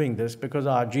in doing this because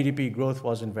our GDP growth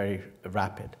wasn't very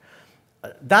rapid.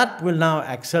 That will now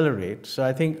accelerate. So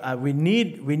I think we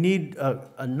need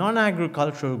a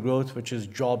non-agricultural growth which is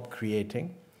job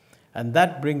creating. And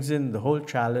that brings in the whole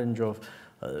challenge of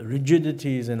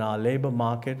rigidities in our labor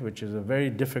market, which is a very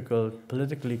difficult,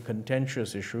 politically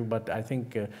contentious issue, but I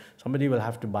think somebody will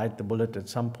have to bite the bullet at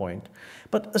some point.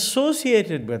 But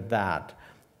associated with that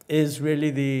is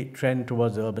really the trend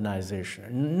towards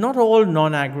urbanization. Not all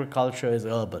non-agriculture is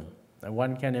urban.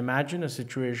 One can imagine a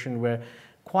situation where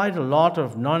quite a lot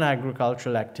of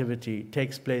non-agricultural activity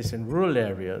takes place in rural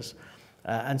areas,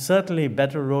 and certainly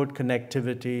better road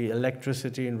connectivity,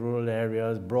 electricity in rural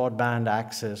areas, broadband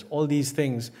access, all these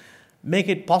things make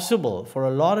it possible for a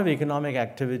lot of economic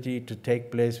activity to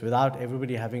take place without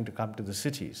everybody having to come to the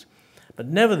cities. But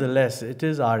nevertheless, it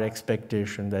is our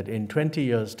expectation that in 20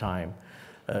 years' time,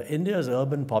 India's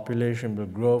urban population will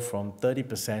grow from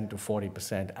 30% to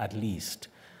 40% at least.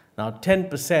 Now,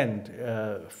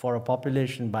 10% for a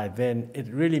population by then, it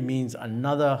really means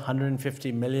another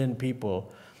 150 million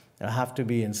people have to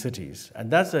be in cities.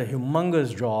 And that's a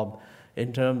humongous job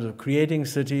in terms of creating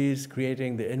cities,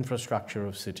 creating the infrastructure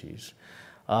of cities.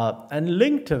 And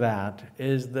linked to that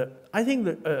is, I think,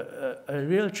 a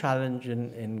real challenge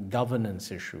in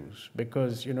governance issues,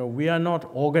 because we are not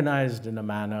organized in a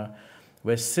manner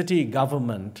where city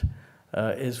government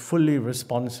is fully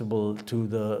responsible to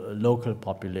the local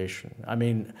population. I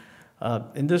mean,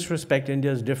 in this respect,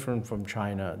 India is different from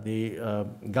China. The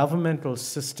governmental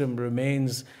system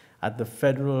remains at the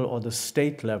federal or the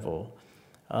state level,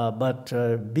 but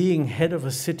being head of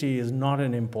a city is not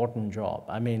an important job.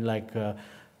 I mean, like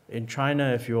in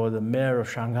China, if you're the mayor of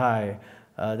Shanghai,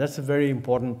 that's a very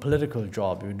important political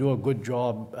job. You do a good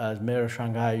job as mayor of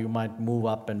Shanghai, you might move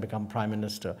up and become prime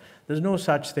minister. There's no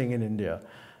such thing in India.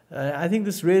 I think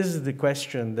this raises the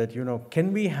question that,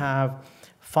 can we have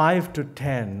 5 to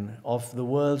 10 of the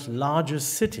world's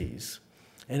largest cities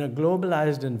in a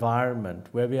globalized environment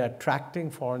where we are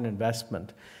attracting foreign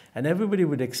investment, and everybody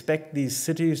would expect these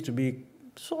cities to be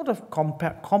sort of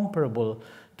comparable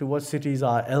to what cities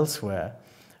are elsewhere?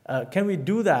 Can we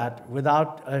do that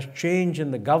without a change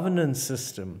in the governance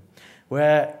system,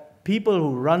 where people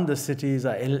who run the cities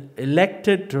are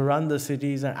elected to run the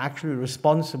cities and actually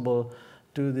responsible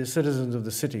to the citizens of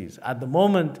the cities? At the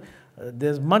moment,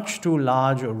 there's much too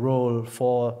large a role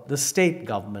for the state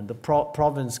government, the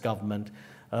province government,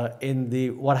 in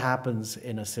what happens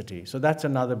in a city. So that's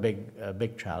another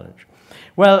big challenge.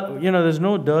 Well, there's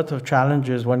no dearth of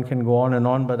challenges. One can go on and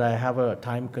on, but I have a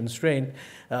time constraint.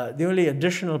 The only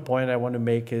additional point I want to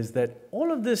make is that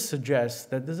all of this suggests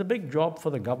that there's a big job for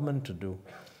the government to do.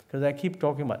 Because I keep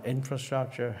talking about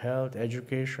infrastructure, health,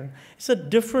 education. It's a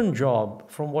different job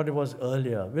from what it was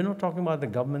earlier. We're not talking about the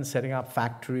government setting up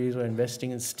factories or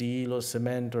investing in steel or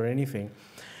cement or anything.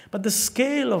 But the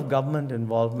scale of government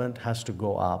involvement has to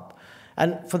go up.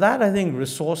 And for that, I think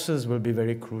resources will be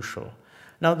very crucial.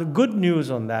 Now, the good news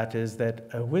on that is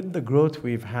that with the growth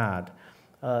we've had,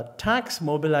 tax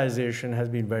mobilization has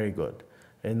been very good.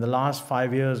 In the last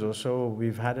 5 years or so,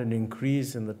 we've had an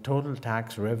increase in the total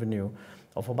tax revenue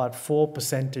of about 4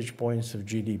 percentage points of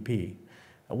GDP.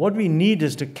 What we need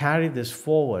is to carry this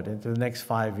forward into the next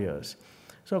 5 years.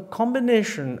 So a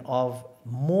combination of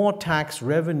more tax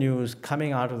revenues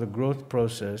coming out of the growth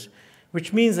process,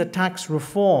 which means that tax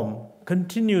reform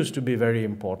continues to be very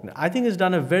important. I think it's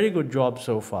done a very good job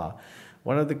so far.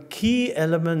 One of the key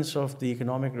elements of the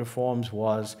economic reforms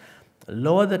was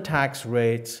lower the tax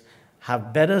rates,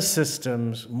 have better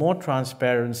systems, more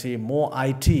transparency, more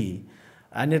IT,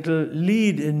 and it'll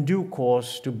lead in due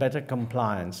course to better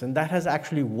compliance. And that has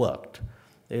actually worked.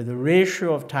 The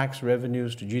ratio of tax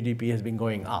revenues to GDP has been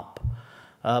going up.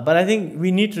 But I think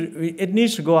it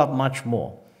needs to go up much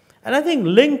more. And I think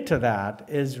linked to that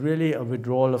is really a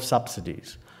withdrawal of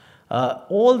subsidies.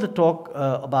 All the talk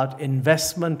about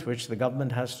investment, which the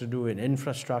government has to do in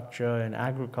infrastructure, in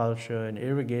agriculture, in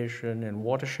irrigation, in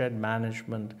watershed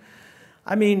management,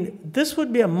 I mean, this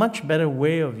would be a much better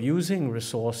way of using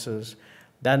resources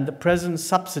than the present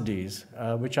subsidies,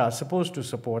 which are supposed to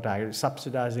support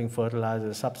subsidizing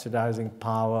fertilizer, subsidizing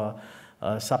power,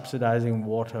 subsidizing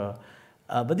water.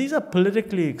 But these are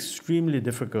politically extremely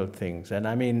difficult things. And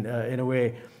I mean, in a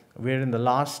way, we're in the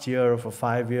last year of a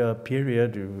 5-year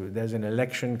period. There's an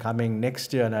election coming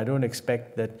next year, and I don't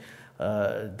expect that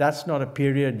that's not a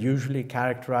period usually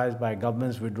characterized by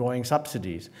governments withdrawing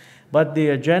subsidies. But the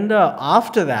agenda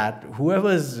after that,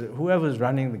 whoever's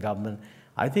running the government,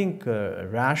 I think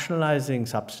rationalizing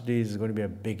subsidies is going to be a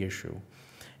big issue.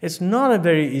 It's not a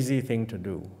very easy thing to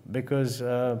do because,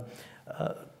 I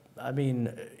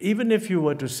mean, even if you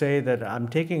were to say that I'm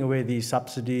taking away these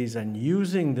subsidies and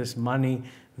using this money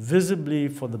visibly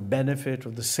for the benefit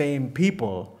of the same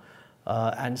people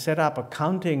and set up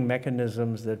accounting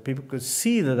mechanisms that people could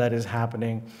see that that is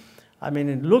happening, I mean,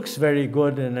 it looks very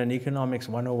good in an economics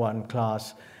 101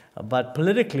 class, but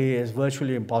politically it's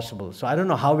virtually impossible. So I don't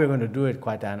know how we're going to do it,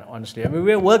 quite honestly. I mean,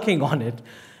 we're working on it.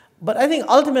 But I think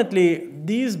ultimately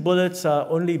these bullets are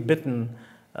only bitten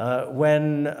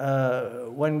when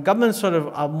governments sort of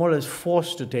are more or less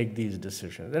forced to take these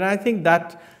decisions. And I think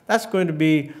that's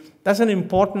an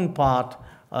important part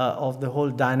of the whole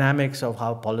dynamics of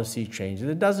how policy changes.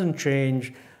 It doesn't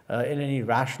change in any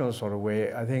rational sort of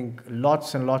way. I think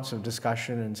lots and lots of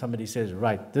discussion and somebody says,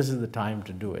 right, this is the time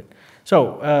to do it.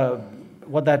 So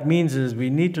what that means is we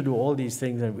need to do all these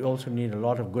things, and we also need a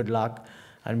lot of good luck,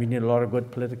 and we need a lot of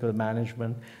good political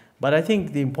management. But I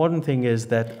think the important thing is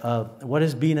that what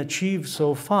has been achieved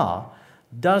so far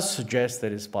does suggest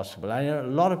that it's possible. I know a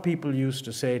lot of people used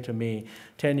to say to me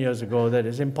 10 years ago that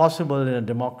it's impossible in a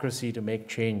democracy to make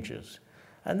changes.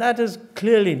 And that is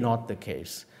clearly not the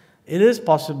case. It is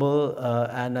possible,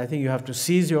 and I think you have to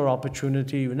seize your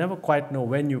opportunity. You never quite know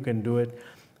when you can do it.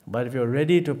 But if you're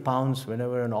ready to pounce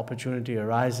whenever an opportunity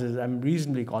arises, I'm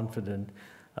reasonably confident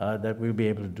that we'll be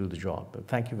able to do the job. But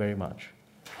thank you very much.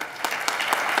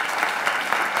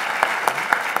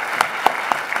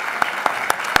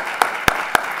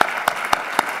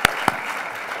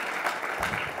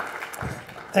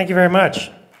 Thank you very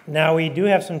much. Now we do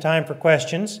have some time for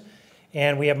questions,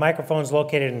 and we have microphones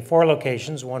located in 4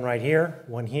 locations, one right here,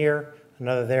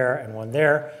 another there, and one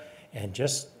there. And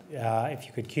just if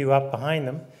you could queue up behind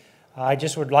them. I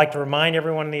just would like to remind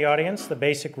everyone in the audience the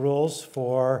basic rules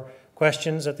for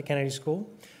questions at the Kennedy School.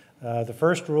 The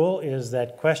first rule is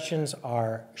that questions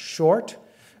are short.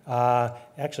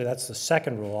 Actually, that's the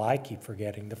second rule. I keep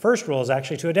forgetting. The first rule is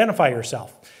actually to identify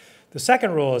yourself. The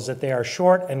second rule is that they are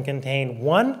short and contain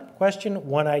one question,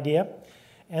 one idea.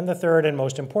 And the third and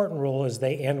most important rule is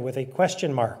they end with a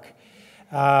question mark.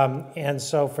 And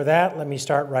so for that, let me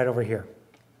start right over here.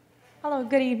 Hello,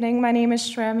 good evening. My name is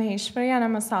Shreya Maheshwari, and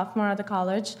I'm a sophomore at the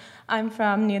college. I'm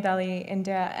from New Delhi,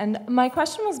 India. And my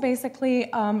question was basically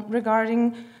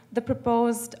regarding the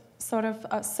proposed sort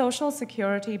of social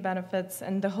security benefits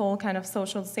and the whole kind of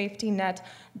social safety net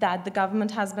that the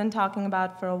government has been talking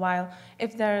about for a while.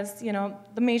 If there's, you know,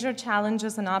 the major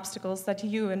challenges and obstacles that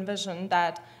you envision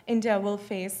that India will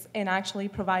face in actually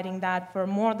providing that for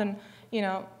more than, you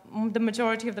know, the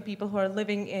majority of the people who are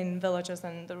living in villages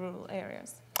and the rural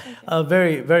areas. A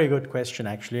very, very good question,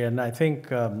 actually. And I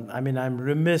think, I mean, I'm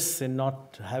remiss in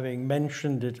not having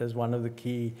mentioned it as one of the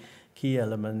key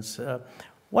elements.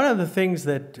 One of the things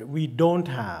that we don't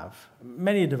have,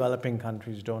 many developing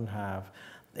countries don't have,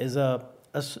 is a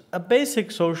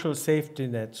basic social safety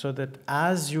net, so that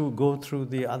as you go through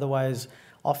the otherwise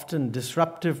often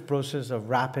disruptive process of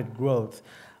rapid growth,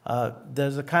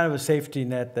 there's a kind of a safety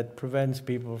net that prevents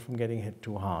people from getting hit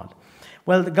too hard.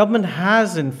 Well, the government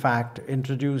has, in fact,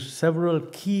 introduced several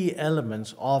key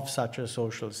elements of such a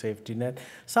social safety net.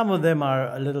 Some of them are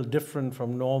a little different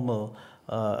from normal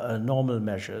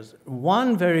measures.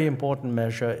 One very important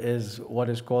measure is what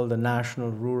is called the National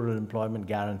Rural Employment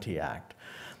Guarantee Act.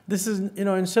 This is, you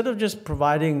know, instead of just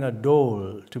providing a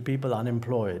dole to people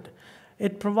unemployed,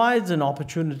 it provides an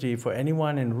opportunity for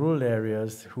anyone in rural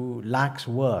areas who lacks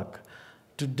work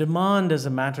to demand as a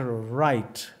matter of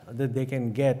right that they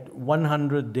can get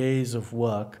 100 days of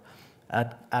work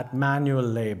at manual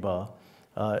labor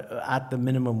at the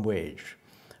minimum wage.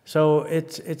 So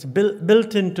it's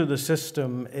built into the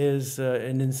system is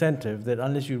an incentive that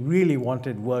unless you really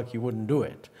wanted work, you wouldn't do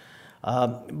it.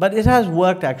 But it has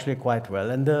worked actually quite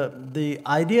well. And the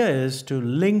idea is to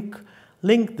link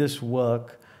this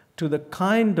work to the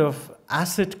kind of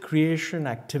asset creation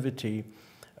activity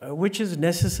which is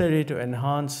necessary to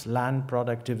enhance land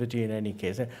productivity in any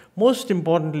case. And most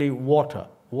importantly, water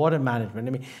management.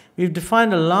 I mean, we've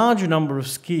defined a large number of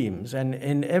schemes, and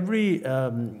in every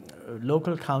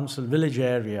local council village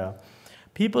area,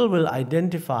 people will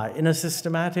identify in a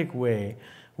systematic way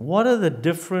what are the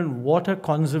different water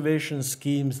conservation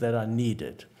schemes that are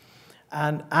needed.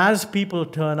 And as people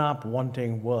turn up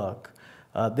wanting work,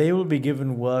 they will be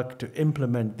given work to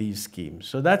implement these schemes.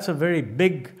 So that's a very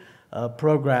big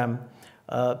program.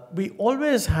 We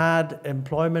always had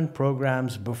employment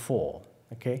programs before,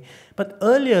 okay? But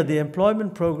earlier, the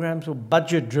employment programs were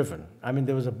budget-driven. I mean,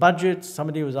 there was a budget,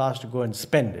 somebody was asked to go and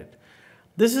spend it.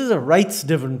 This is a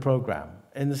rights-driven program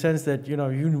in the sense that, you know,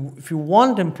 if you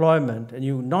want employment and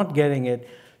you're not getting it,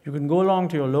 you can go along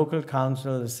to your local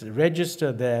council,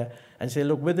 register there, and say,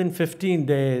 look, within 15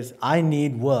 days, I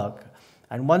need work.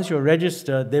 And once you're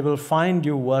registered, they will find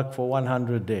you work for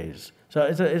 100 days. So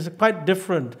it's quite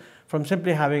different from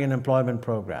simply having an employment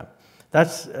program.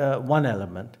 That's one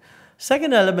element.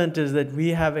 Second element is that we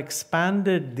have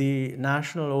expanded the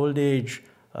National Old Age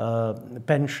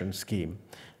Pension Scheme.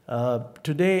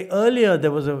 Earlier,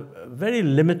 there was a very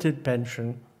limited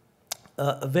pension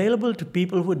available to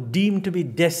people who are deemed to be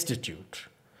destitute.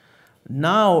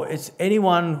 Now, it's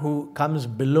anyone who comes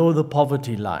below the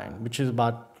poverty line, which is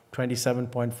about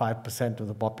 27.5% of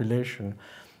the population.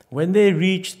 When they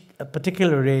reach a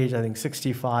particular age, I think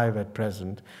 65 at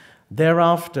present,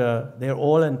 thereafter, they're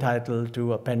all entitled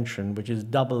to a pension, which is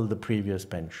double the previous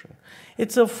pension.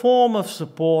 It's a form of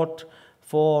support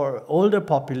for older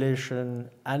population,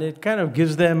 and it kind of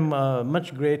gives them a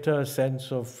much greater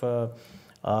sense of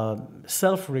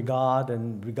self-regard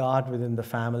and regard within the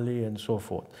family and so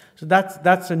forth. So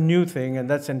that's a new thing, and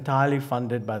that's entirely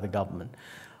funded by the government.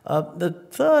 The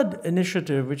third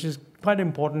initiative, which is quite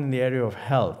important in the area of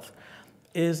health,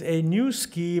 is a new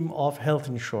scheme of health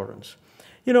insurance.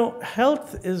 You know,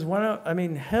 health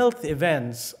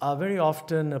events are very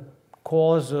often a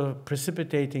cause of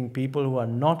precipitating people who are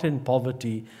not in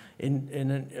poverty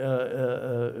into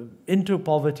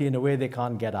poverty in a way they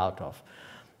can't get out of.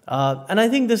 And I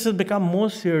think this has become more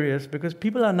serious because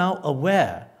people are now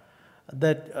aware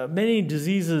that many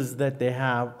diseases that they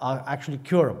have are actually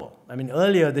curable. I mean,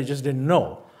 earlier they just didn't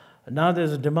know. Now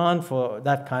there's a demand for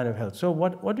that kind of health. So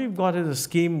what we've got is a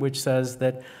scheme which says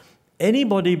that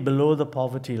anybody below the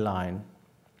poverty line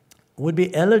would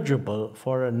be eligible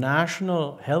for a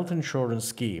national health insurance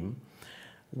scheme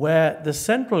where the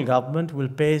central government will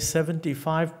pay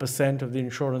 75% of the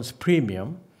insurance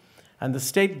premium and the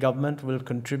state government will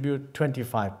contribute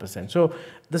 25%. So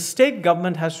the state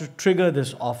government has to trigger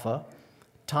this offer,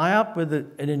 tie up with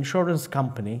an insurance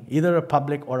company, either a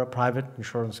public or a private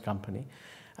insurance company,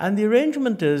 and the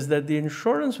arrangement is that the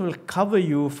insurance will cover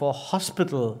you for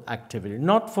hospital activity,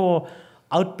 not for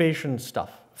outpatient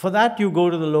stuff. For that, you go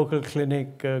to the local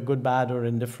clinic, good, bad, or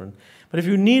indifferent. But if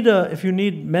you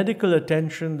need medical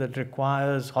attention that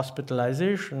requires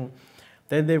hospitalization,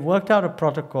 then they've worked out a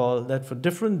protocol that for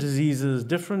different diseases,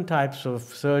 different types of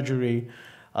surgery,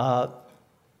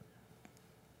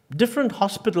 different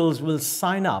hospitals will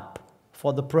sign up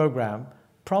for the program,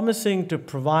 promising to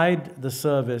provide the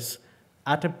service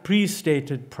at a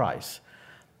pre-stated price.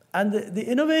 And the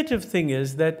innovative thing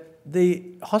is that the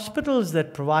hospitals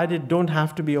that provide it don't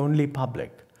have to be only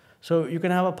public. So you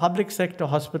can have a public sector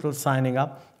hospital signing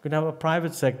up, you can have a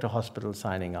private sector hospital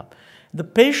signing up. The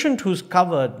patient who's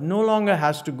covered no longer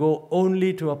has to go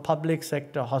only to a public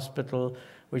sector hospital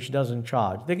which doesn't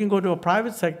charge. They can go to a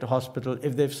private sector hospital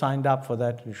if they've signed up for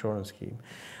that insurance scheme.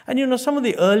 And you know, some of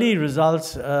the early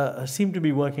results seem to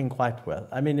be working quite well.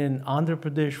 I mean, in Andhra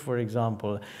Pradesh, for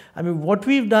example, I mean, what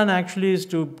we've done actually is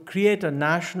to create a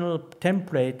national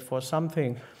template for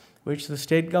something which the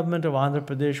state government of Andhra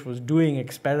Pradesh was doing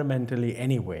experimentally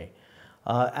anyway.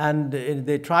 And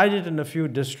they tried it in a few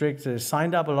districts. They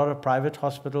signed up a lot of private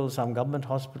hospitals, some government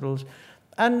hospitals,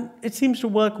 and it seems to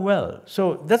work well.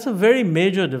 So that's a very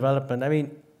major development. I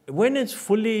mean, when it's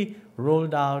fully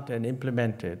rolled out and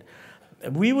implemented,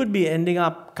 we would be ending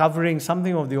up covering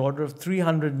something of the order of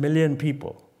 300 million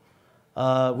people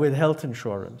with health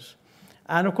insurance.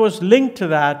 And of course, linked to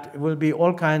that will be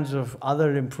all kinds of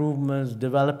other improvements,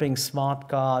 developing smart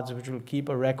cards, which will keep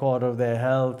a record of their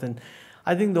health. And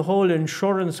I think the whole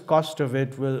insurance cost of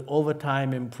it will over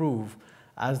time improve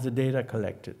as the data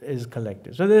is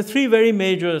collected. So there are three very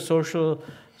major social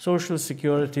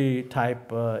security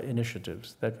type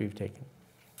initiatives that we've taken.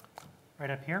 Right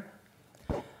up here.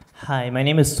 Hi, my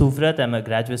name is Suvrat. I'm a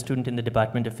graduate student in the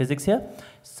Department of Physics here.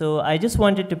 So I just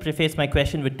wanted to preface my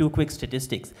question with two quick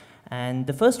statistics. And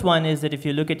the first one is that if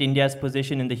you look at India's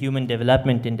position in the Human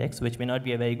Development Index, which may not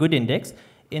be a very good index,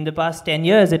 in the past 10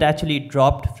 years, it actually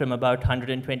dropped from about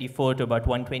 124 to about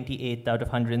 128 out of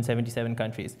 177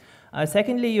 countries.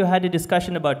 Secondly, you had a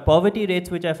discussion about poverty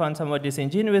rates, which I found somewhat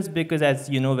disingenuous because, as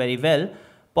you know very well,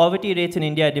 poverty rates in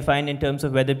India are defined in terms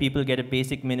of whether people get a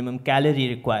basic minimum calorie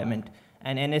requirement.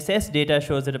 And NSS data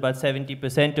shows that about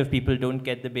 70% of people don't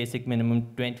get the basic minimum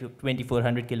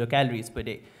 2,400 kilocalories per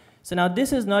day. So now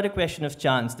this is not a question of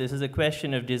chance, this is a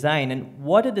question of design. And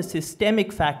what are the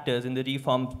systemic factors in the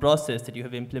reform process that you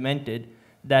have implemented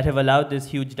that have allowed this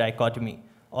huge dichotomy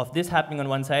of this happening on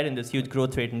one side and this huge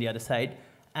growth rate on the other side?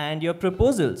 And your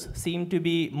proposals seem to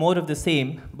be more of the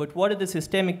same, but what are the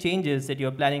systemic changes that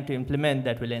you're planning to implement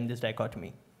that will end this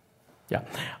dichotomy? Yeah,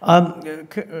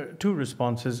 two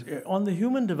responses. On the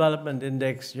Human Development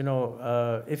Index,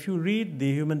 if you read the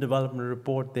Human Development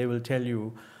Report, they will tell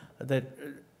you that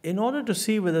in order to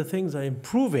see whether things are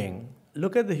improving,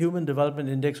 look at the Human Development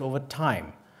Index over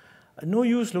time. No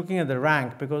use looking at the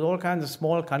rank because all kinds of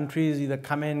small countries either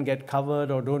come in, get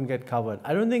covered, or don't get covered.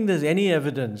 I don't think there's any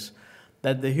evidence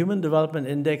that the Human Development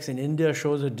Index in India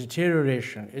shows a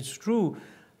deterioration. It's true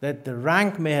that the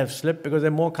rank may have slipped because there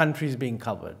are more countries being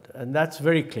covered, and that's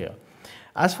very clear.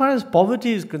 As far as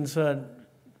poverty is concerned,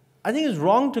 I think it's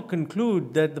wrong to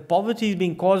conclude that the poverty is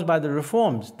being caused by the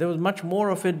reforms. There was much more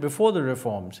of it before the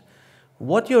reforms.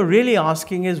 What you're really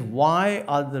asking is, why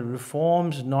are the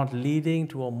reforms not leading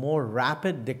to a more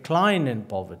rapid decline in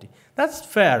poverty? That's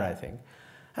fair, I think.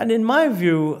 And in my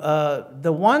view,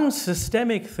 the one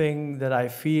systemic thing that I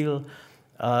feel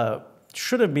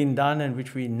should have been done and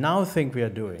which we now think we are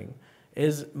doing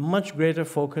is much greater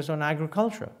focus on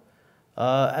agriculture.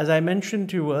 As I mentioned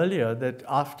to you earlier, that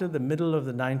after the middle of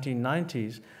the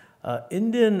 1990s,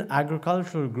 Indian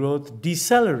agricultural growth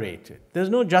decelerated. There's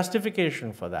no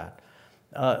justification for that.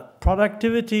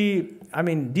 Productivity,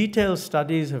 detailed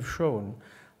studies have shown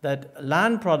that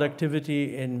land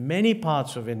productivity in many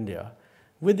parts of India,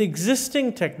 with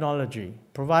existing technology,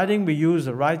 providing we use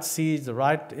the right seeds, the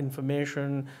right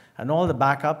information, and all the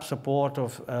backup support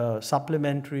of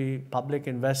supplementary public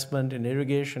investment in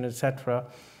irrigation, etc.,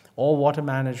 or water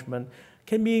management,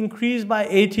 can be increased by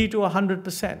 80 to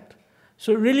 100%.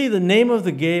 So really the name of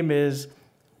the game is,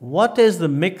 what is the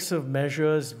mix of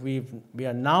measures we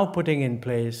are now putting in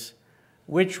place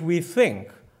which we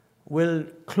think will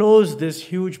close this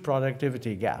huge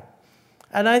productivity gap?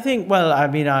 And I think, well,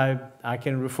 I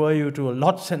can refer you to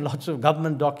lots and lots of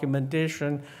government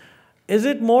documentation. Is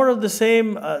it more of the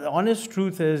same? The honest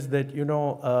truth is that,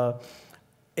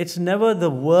 it's never the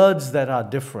words that are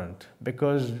different,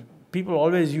 because people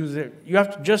always use it. You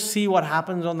have to just see what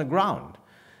happens on the ground.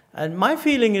 And my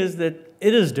feeling is that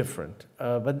it is different,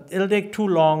 but it'll take too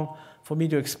long for me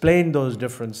to explain those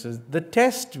differences. The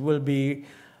test will be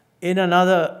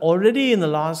already in the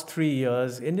last 3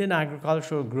 years, Indian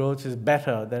agricultural growth is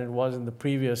better than it was in the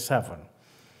previous 7.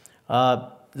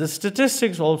 The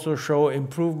statistics also show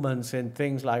improvements in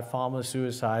things like farmer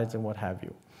suicides and what have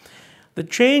you. The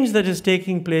change that is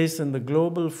taking place in the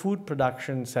global food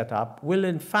production setup will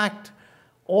in fact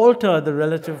alter the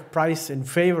relative price in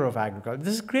favor of agriculture.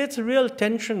 This creates a real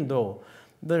tension though.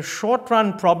 The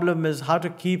short-run problem is how to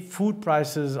keep food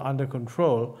prices under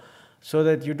control so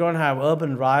that you don't have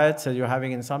urban riots as you're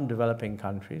having in some developing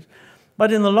countries.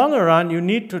 But in the longer run, you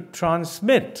need to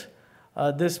transmit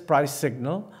this price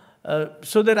signal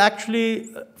so that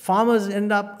actually farmers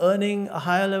end up earning a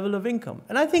higher level of income.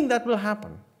 And I think that will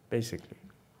happen, basically.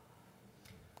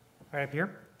 Right up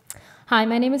here. Hi,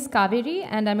 my name is Kaveri,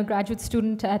 and I'm a graduate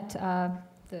student at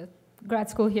the grad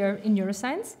school here in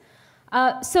neuroscience.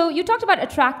 So you talked about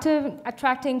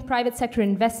attracting private sector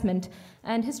investment,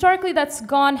 and historically that's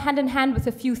gone hand in hand with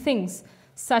a few things,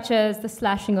 such as the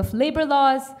slashing of labor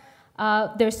laws.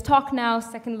 There's talk now,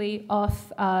 secondly,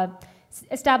 of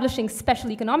establishing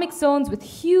special economic zones with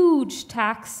huge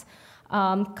tax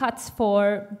cuts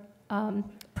for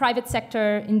private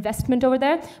sector investment over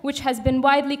there, which has been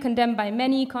widely condemned by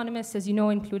many economists, as you know,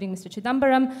 including Mr.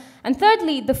 Chidambaram. And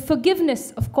thirdly, the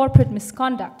forgiveness of corporate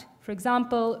misconduct. For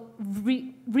example,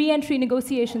 re-entry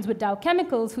negotiations with Dow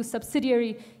Chemicals, whose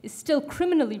subsidiary is still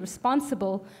criminally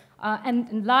responsible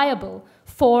and liable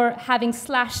for having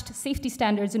slashed safety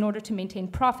standards in order to maintain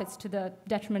profits to the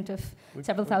detriment of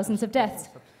several thousands of deaths.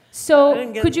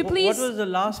 So could you please... What was the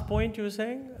last point you were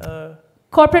saying?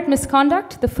 Corporate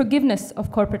misconduct, the forgiveness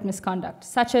of corporate misconduct,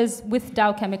 such as with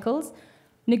Dow Chemicals,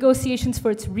 negotiations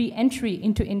for its re-entry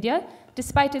into India,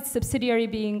 despite its subsidiary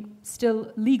being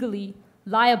still legally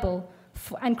liable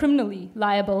and criminally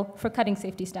liable for cutting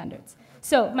safety standards.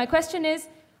 So my question is,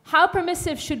 how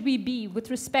permissive should we be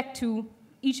with respect to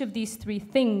each of these three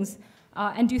things?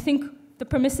 And do you think the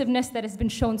permissiveness that has been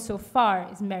shown so far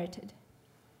is merited?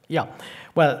 Yeah,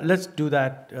 well, let's do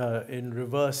that in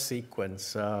reverse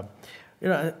sequence.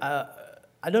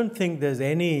 I don't think there's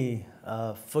any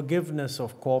forgiveness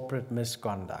of corporate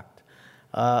misconduct.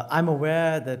 I'm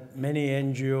aware that many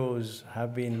NGOs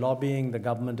have been lobbying the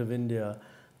government of India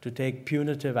to take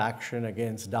punitive action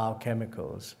against Dow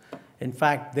Chemicals. In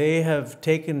fact, they have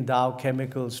taken Dow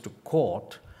Chemicals to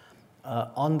court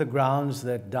on the grounds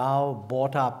that Dow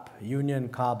bought up Union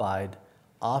Carbide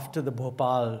after the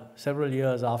Bhopal, several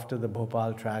years after the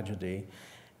Bhopal tragedy,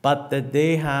 but that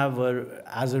they have,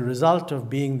 as a result of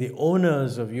being the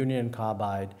owners of Union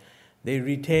Carbide, they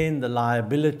retain the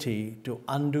liability to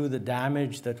undo the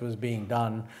damage that was being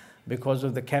done because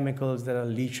of the chemicals that are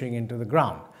leaching into the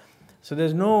ground. So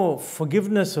there's no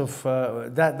forgiveness of,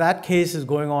 that case is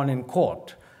going on in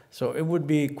court. So it would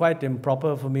be quite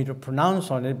improper for me to pronounce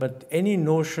on it, but any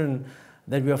notion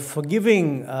that we are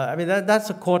forgiving, I mean, that's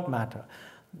a court matter.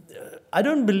 I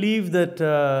don't believe that,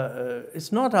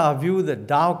 it's not our view that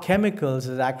Dow Chemicals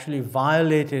has actually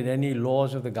violated any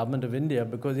laws of the government of India,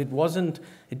 because it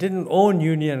didn't own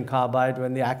Union Carbide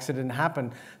when the accident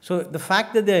happened. So the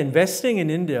fact that they're investing in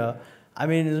India, I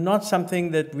mean, is not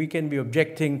something that we can be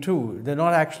objecting to. They're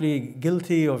not actually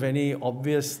guilty of any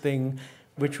obvious thing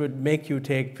which would make you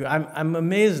take. I'm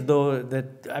amazed, though,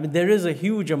 that, I mean, there is a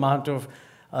huge amount of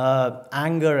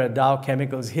anger at Dow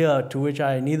Chemicals here, to which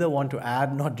I neither want to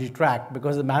add nor detract,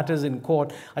 because the matter is in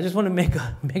court. I just want to make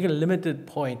a limited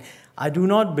point. I do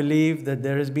not believe that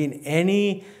there has been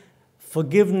any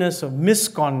forgiveness of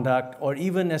misconduct or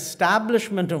even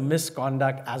establishment of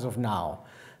misconduct as of now.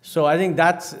 So I think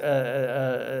that's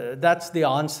the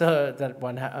answer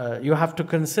that you have to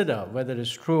consider, whether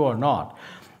it's true or not.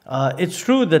 It's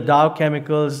true that Dow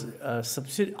Chemicals,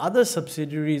 other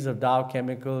subsidiaries of Dow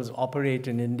Chemicals operate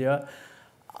in India.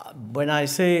 When I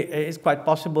say it's quite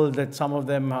possible that some of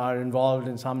them are involved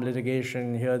in some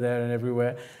litigation here, there, and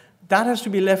everywhere, that has to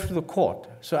be left to the court.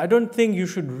 So I don't think you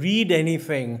should read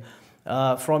anything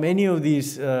from any of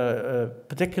these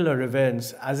particular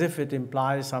events as if it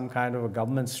implies some kind of a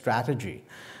government strategy.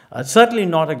 Certainly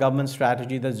not a government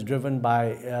strategy that's driven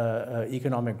by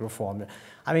economic reform.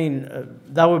 I mean,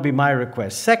 that would be my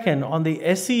request. Second, on the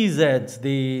SEZs,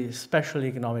 the Special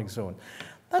Economic Zone,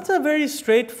 that's a very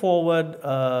straightforward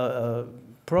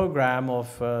program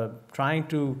of trying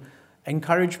to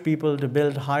encourage people to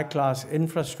build high-class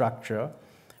infrastructure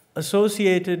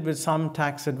associated with some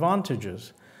tax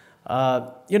advantages.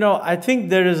 You know, I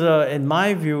think there is in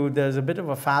my view, there's a bit of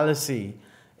a fallacy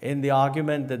in the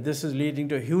argument that this is leading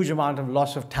to a huge amount of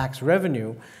loss of tax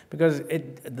revenue, because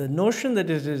the notion that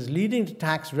it is leading to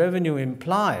tax revenue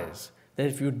implies that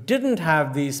if you didn't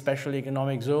have these special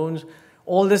economic zones,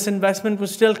 all this investment would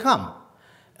still come.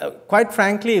 Quite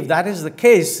frankly, if that is the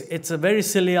case, it's a very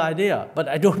silly idea, but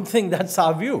I don't think that's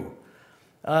our view.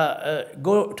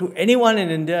 Go to anyone in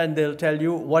India and they'll tell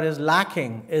you what is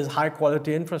lacking is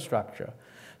high-quality infrastructure.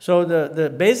 So the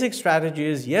basic strategy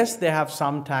is, yes, they have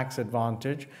some tax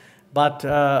advantage, but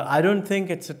I don't think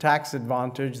it's a tax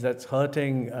advantage that's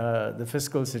hurting the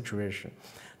fiscal situation.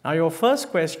 Now, your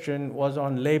first question was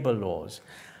on labor laws.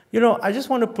 You know, I just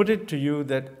want to put it to you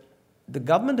that the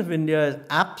government of India is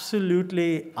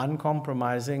absolutely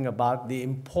uncompromising about the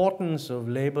importance of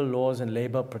labor laws and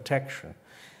labor protection.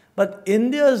 But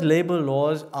India's labor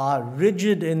laws are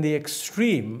rigid in the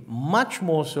extreme, much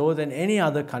more so than any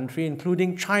other country,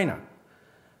 including China.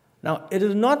 Now, it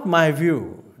is not my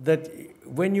view that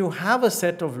when you have a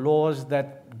set of laws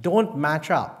that don't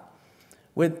match up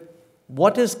with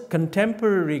what is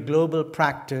contemporary global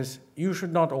practice, you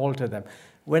should not alter them.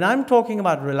 When I'm talking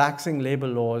about relaxing labor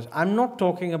laws, I'm not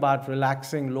talking about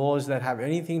relaxing laws that have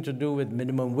anything to do with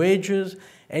minimum wages,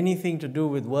 anything to do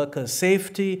with worker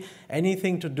safety,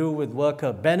 anything to do with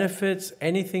worker benefits,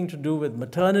 anything to do with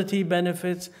maternity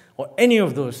benefits, or any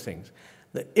of those things.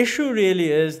 The issue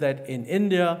really is that in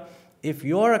India, if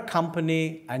you're a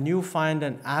company and you find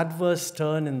an adverse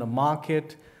turn in the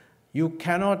market, you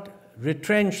cannot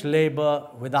retrench labor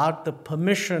without the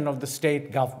permission of the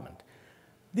state government.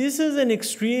 This is an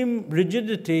extreme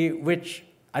rigidity which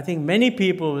I think many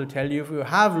people will tell you, if you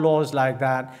have laws like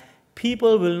that,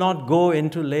 people will not go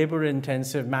into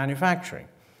labor-intensive manufacturing.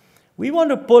 We want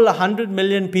to pull 100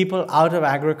 million people out of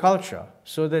agriculture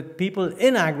so that people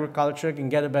in agriculture can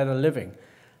get a better living.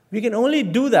 We can only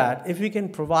do that if we can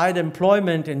provide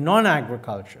employment in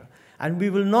non-agriculture. And we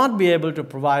will not be able to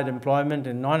provide employment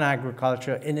in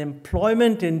non-agriculture, in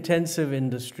employment-intensive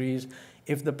industries,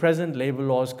 if the present labor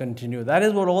laws continue. That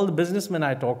is what all the businessmen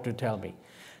I talk to tell me.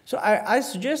 So I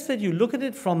suggest that you look at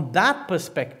it from that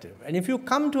perspective. And if you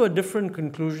come to a different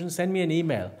conclusion, send me an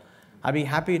email. I'll be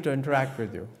happy to interact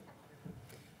with you.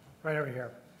 Right over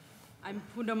here. I'm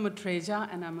Poonam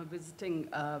Mutreja, and I'm a visiting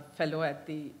fellow at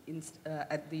the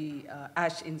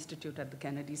Ash Institute at the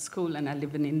Kennedy School, and I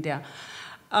live in India.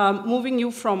 Moving you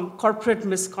from corporate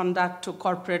misconduct to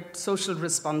corporate social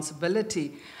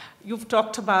responsibility, you've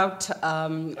talked about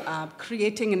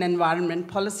creating an environment,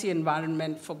 policy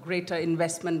environment for greater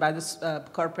investment by the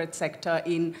corporate sector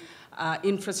in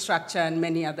infrastructure and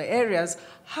many other areas.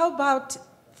 How about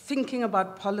thinking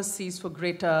about policies for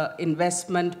greater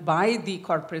investment by the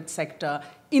corporate sector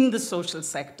in the social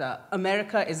sector?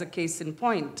 America is a case in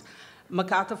point.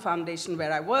 MacArthur Foundation,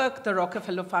 where I work, the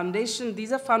Rockefeller Foundation,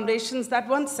 these are foundations that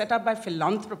weren't set up by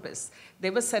philanthropists. They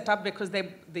were set up because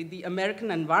the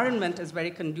American environment is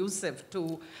very conducive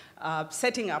to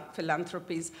setting up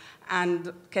philanthropies.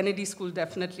 And Kennedy School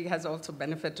definitely has also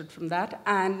benefited from that.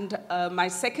 And my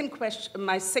second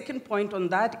point on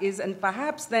that is, and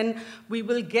perhaps then we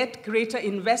will get greater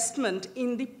investment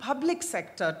in the public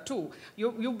sector too.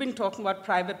 You've been talking about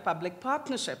private-public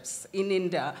partnerships in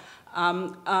India.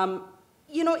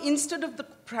 You know, instead of the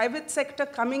private sector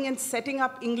coming and setting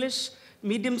up English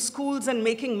medium schools and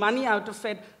making money out of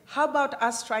it, how about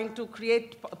us trying to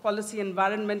create a policy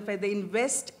environment where they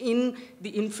invest in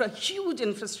the huge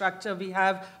infrastructure we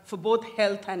have for both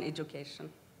health and education?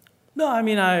 No, I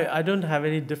mean, I don't have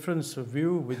any difference of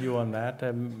view with you on that.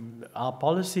 Our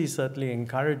policy certainly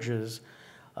encourages,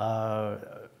 we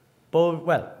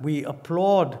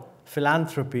applaud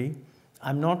philanthropy.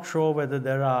 I'm not sure whether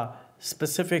there are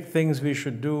specific things we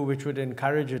should do which would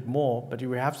encourage it more, but if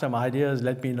you have some ideas,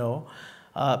 let me know.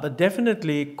 But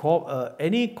definitely,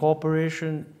 any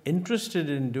corporation interested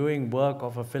in doing work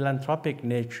of a philanthropic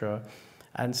nature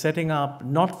and setting up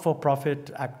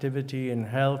not-for-profit activity in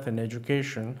health and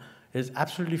education is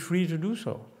absolutely free to do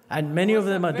so. And many of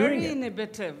them are doing it. Very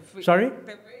innovative. Sorry?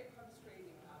 They're very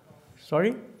constraining.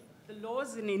 Sorry? The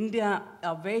laws in India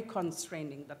are very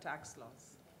constraining, the tax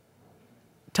laws.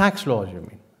 Tax laws, you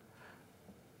mean?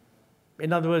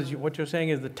 In other words, what you're saying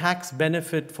is the tax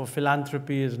benefit for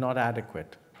philanthropy is not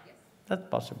adequate. Yes. That's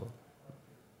possible.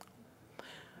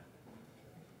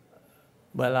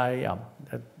 Well,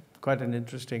 that's quite an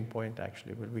interesting point,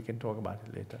 actually, but we can talk about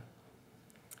it later.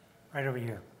 Right over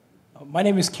here. My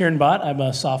name is Kiran Bhatt. I'm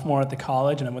a sophomore at the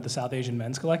college, and I'm with the South Asian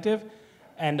Men's Collective.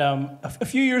 And a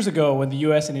few years ago, when the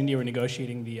US and India were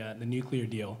negotiating the nuclear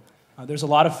deal, there's a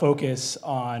lot of focus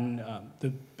on the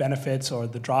benefits or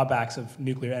the drawbacks of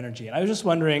nuclear energy. And I was just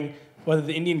wondering whether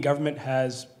the Indian government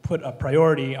has put a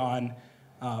priority on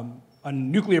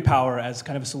nuclear power as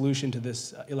kind of a solution to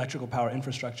this electrical power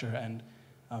infrastructure, and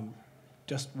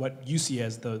just what you see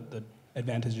as the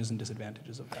advantages and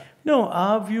disadvantages of that. No,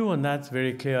 our view on that's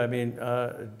very clear. I mean,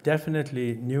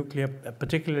 definitely nuclear,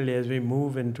 particularly as we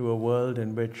move into a world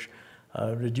in which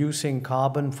reducing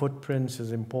carbon footprints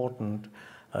is important.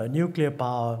 Nuclear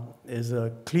power is a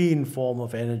clean form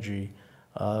of energy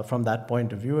from that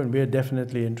point of view, and we are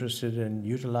definitely interested in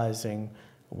utilizing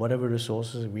whatever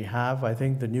resources we have. I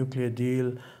think the nuclear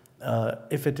deal,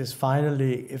 if it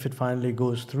finally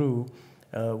goes through,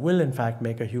 will in fact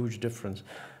make a huge difference.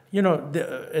 You know,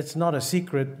 it's not a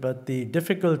secret, but the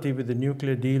difficulty with the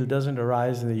nuclear deal doesn't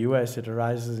arise in the US, it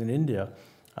arises in India.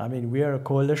 I mean, we are a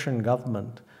coalition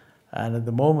government. And at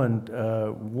the moment,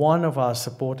 one of our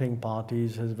supporting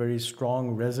parties has very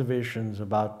strong reservations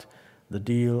about the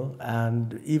deal,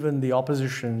 and even the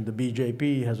opposition, the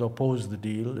BJP, has opposed the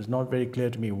deal. It's not very clear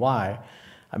to me why.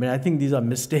 I mean, I think these are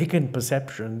mistaken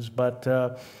perceptions, but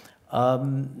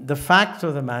the facts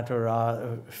of the matter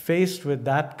are, faced with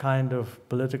that kind of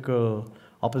political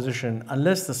opposition,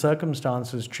 unless the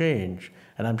circumstances change,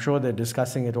 and I'm sure they're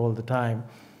discussing it all the time,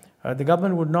 the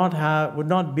government would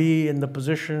not be in the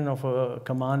position of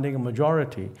commanding a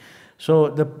majority. So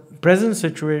the present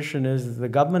situation is the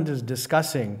government is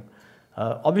discussing.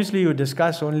 Obviously, you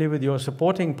discuss only with your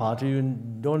supporting party. You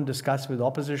don't discuss with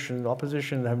opposition. The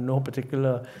opposition have no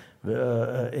particular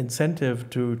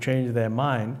incentive to change their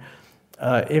mind.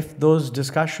 If those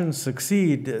discussions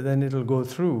succeed, then it'll go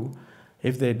through.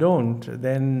 If they don't,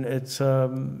 then it's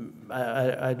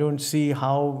I don't see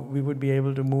how we would be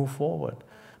able to move forward.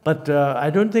 But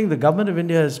I don't think the government of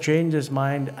India has changed its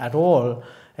mind at all,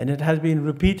 and it has been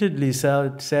repeatedly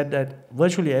said at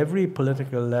virtually every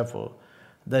political level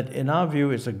that in our view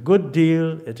it's a good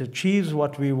deal, it achieves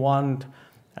what we want,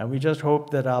 and we just hope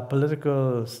that our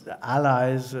political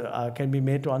allies can be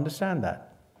made to understand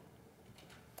that.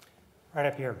 Right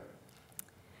up here.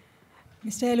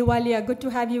 Mr. Ahluwalia, good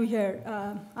to have you here.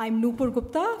 I'm Nupur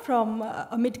Gupta from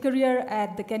a mid-career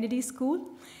at the Kennedy School.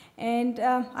 And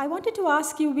I wanted to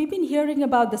ask you, we've been hearing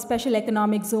about the special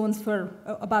economic zones for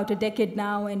about a decade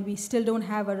now, and we still don't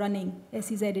have a running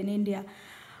SEZ in India.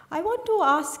 I want to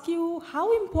ask you,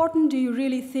 how important do you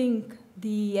really think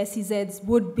the SEZs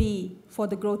would be for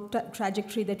the growth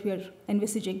trajectory that we are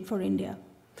envisaging for India?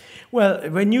 Well,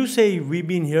 when you say we've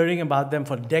been hearing about them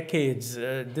for decades,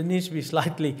 there needs to be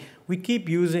slightly, we keep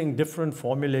using different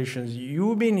formulations.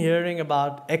 You've been hearing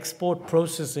about export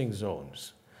processing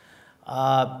zones.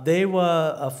 They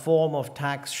were a form of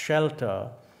tax shelter,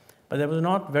 but there was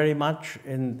not very much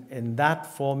in that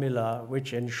formula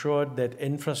which ensured that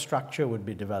infrastructure would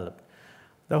be developed.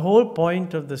 The whole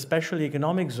point of the special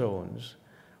economic zones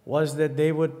was that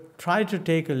they would try to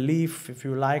take a leaf, if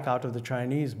you like, out of the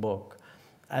Chinese book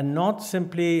and not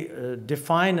simply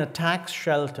define a tax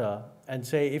shelter and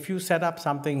say, if you set up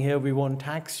something here, we won't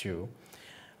tax you.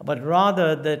 But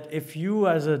rather that if you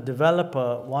as a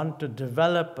developer want to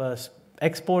develop a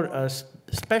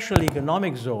special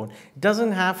economic zone, it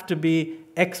doesn't have to be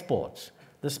exports.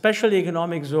 The special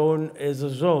economic zone is a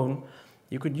zone,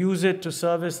 you could use it to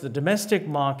service the domestic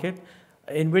market,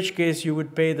 in which case you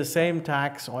would pay the same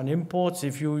tax on imports.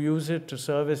 If you use it to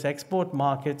service export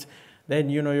markets, then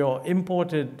your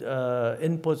imported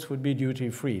inputs would be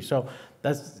duty-free. So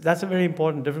that's a very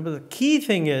important difference. But the key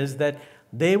thing is that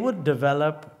they would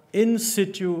develop in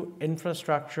situ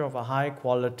infrastructure of a high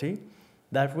quality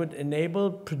that would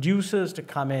enable producers to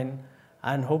come in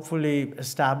and hopefully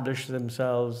establish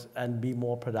themselves and be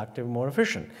more productive, more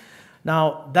efficient.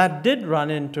 Now, that did run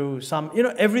into some,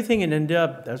 everything in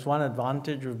India, there's one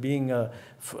advantage of being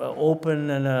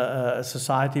open and a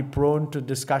society prone to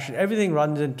discussion. Everything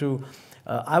runs into,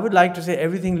 I would like to say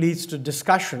everything leads to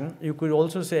discussion. You could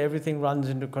also say everything runs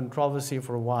into controversy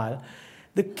for a while.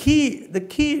 The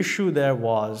key issue there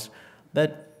was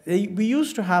that we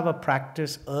used to have a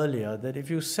practice earlier that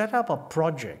if you set up a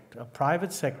project, a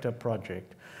private sector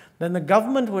project, then the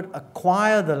government would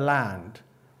acquire the land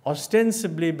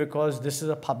ostensibly because this is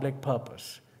a public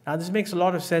purpose. Now, this makes a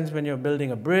lot of sense when you're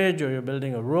building a bridge or you're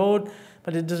building a road,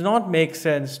 but it does not make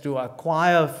sense to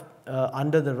acquire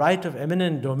under the right of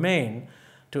eminent domain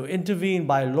to intervene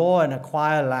by law and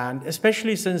acquire land,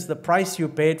 especially since the price you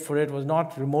paid for it was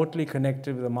not remotely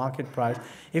connected with the market price.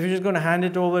 If you're just going to hand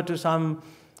it over to some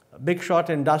big shot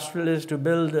industrialist to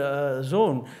build a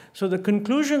zone. So the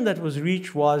conclusion that was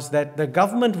reached was that the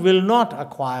government will not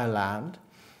acquire land.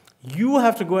 You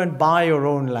have to go and buy your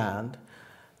own land.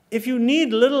 If you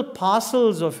need little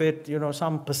parcels of it,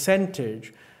 some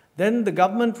percentage, then the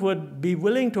government would be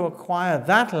willing to acquire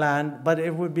that land, but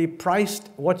it would be priced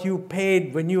what you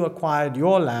paid when you acquired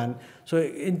your land. So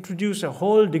it introduced a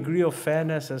whole degree of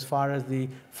fairness as far as the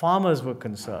farmers were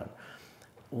concerned.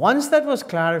 Once that was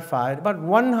clarified, about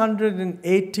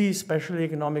 180 special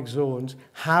economic zones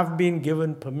have been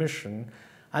given permission,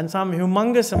 and some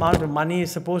humongous amount of money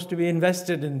is supposed to be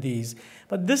invested in these.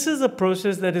 But this is a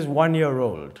process that is 1 year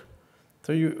old.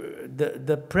 So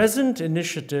the present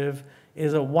initiative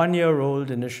is a 1 year old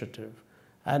initiative.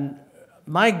 And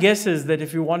my guess is that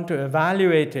if you want to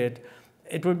evaluate it,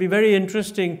 it would be very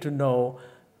interesting to know,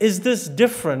 is this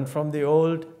different from the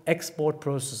old export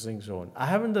processing zone? I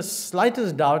haven't the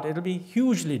slightest doubt it'll be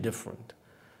hugely different.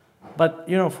 But,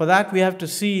 for that we have to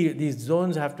see these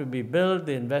zones have to be built,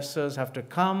 the investors have to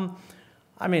come.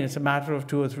 I mean, it's a matter of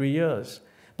 2 or 3 years.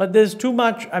 But there's too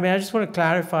much, I just want to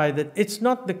clarify that it's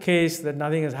not the case that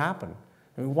nothing has happened.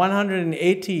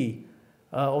 180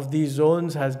 of these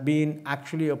zones has been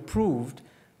actually approved,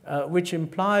 which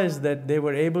implies that they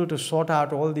were able to sort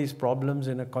out all these problems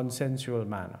in a consensual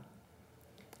manner.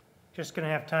 Just going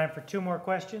to have time for 2 more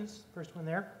questions. First one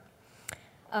there.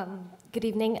 Good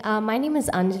evening. My name is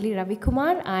Anjali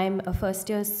Ravikumar. I'm a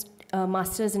first-year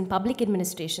Master's in Public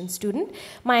Administration student.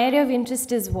 My area of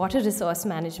interest is water resource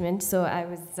management, so I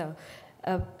was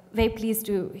very pleased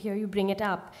to hear you bring it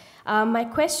up. My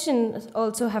questions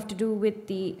also have to do with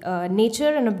the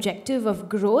nature and objective of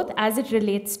growth as it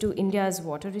relates to India's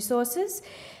water resources.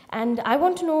 And I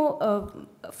want to know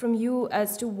from you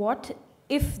as to what,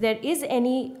 if there is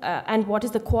any, and what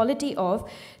is the quality of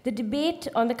the debate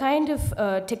on the kind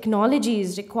of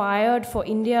technologies required for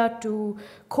India to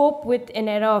cope with an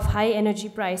era of high energy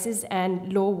prices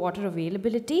and low water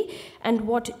availability. And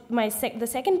the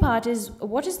second part is,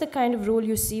 what is the kind of role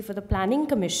you see for the Planning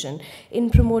Commission in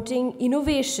promoting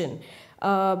innovation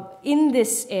in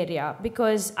this area?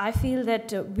 Because I feel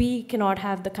that we cannot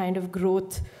have the kind of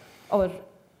growth, or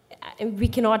we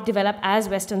cannot develop as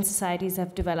Western societies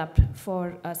have developed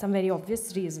for some very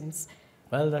obvious reasons.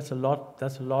 Well, that's a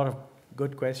lot of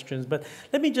good questions. But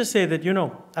let me just say that,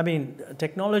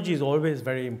 technology is always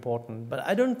very important, but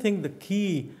I don't think the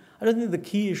key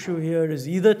issue here is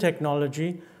either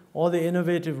technology or the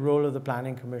innovative role of the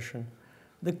Planning Commission.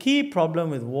 The key problem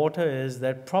with water is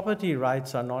that property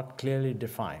rights are not clearly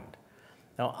defined.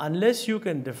 Now, unless you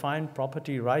can define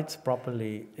property rights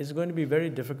properly, it's going to be very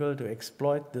difficult to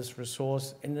exploit this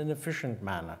resource in an efficient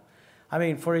manner. I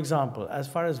mean, for example, as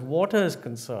far as water is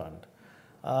concerned,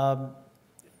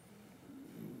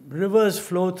 rivers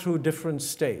flow through different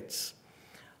states.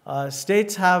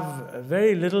 States have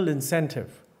very little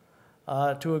incentive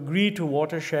to agree to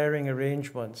water sharing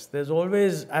arrangements. There's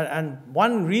always, and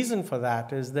one reason for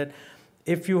that is that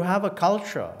if you have a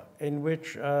culture in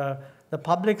which the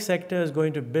public sector is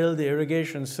going to build the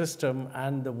irrigation system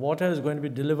and the water is going to be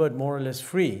delivered more or less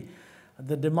free,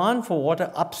 the demand for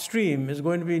water upstream is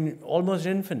going to be almost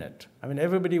infinite. I mean,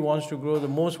 everybody wants to grow the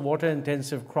most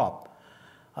water-intensive crop.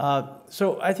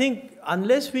 So I think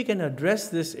unless we can address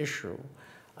this issue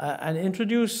and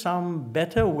introduce some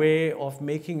better way of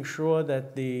making sure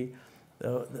that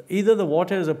either the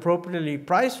water is appropriately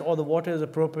priced or the water is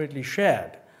appropriately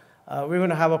shared, we're going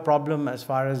to have a problem as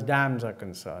far as dams are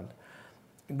concerned.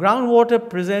 Groundwater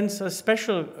presents a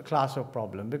special class of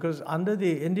problem because under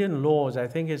the Indian laws, I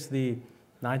think it's the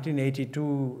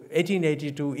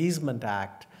 1882 Easement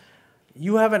Act,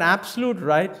 you have an absolute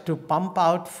right to pump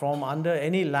out from under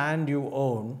any land you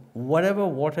own whatever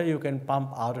water you can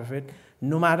pump out of it,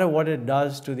 no matter what it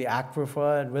does to the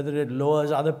aquifer and whether it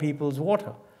lowers other people's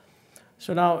water.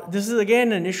 So now this is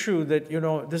again an issue that,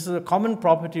 this is a common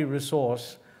property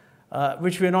resource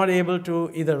which we're not able to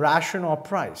either ration or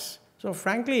price. So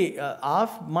frankly,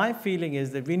 my feeling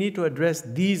is that we need to address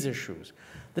these issues.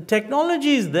 The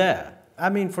technology is there. I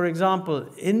mean, for example,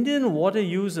 Indian water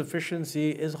use efficiency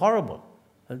is horrible,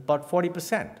 about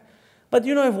 40%. But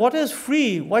if water is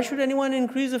free, why should anyone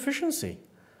increase efficiency?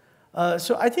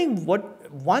 So I think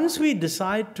once we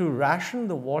decide to ration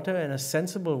the water in a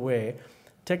sensible way,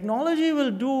 technology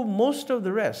will do most of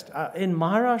the rest. In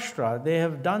Maharashtra, they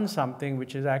have done something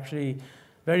which is actually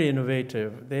very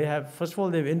innovative. First of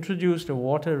all, they've introduced a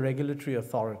water regulatory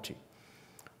authority.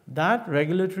 That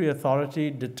regulatory authority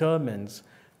determines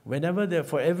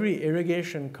for every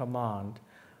irrigation command,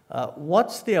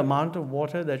 what's the amount of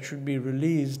water that should be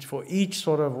released for each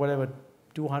sort of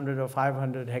 200 or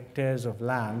 500 hectares of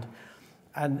land.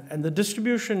 And the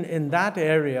distribution in that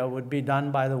area would be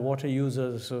done by the Water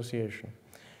Users Association.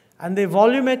 And they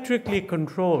volumetrically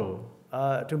control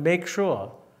to make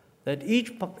sure that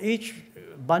each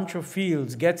bunch of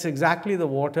fields gets exactly the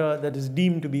water that is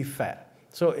deemed to be fair.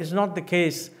 So it's not the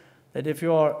case that if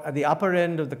you're at the upper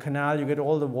end of the canal, you get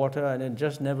all the water and it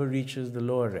just never reaches the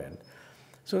lower end.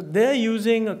 So they're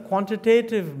using a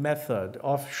quantitative method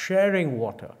of sharing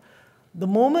water. The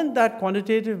moment that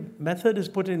quantitative method is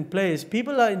put in place,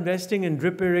 people are investing in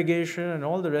drip irrigation and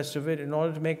all the rest of it in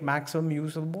order to make maximum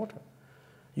use of water.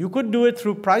 You could do it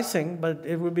through pricing, but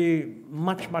it would be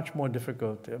much, much more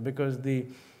difficult because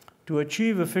to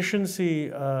achieve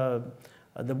efficiency,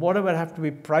 the water would have to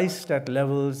be priced at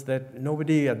levels that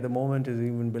nobody at the moment is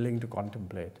even willing to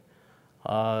contemplate.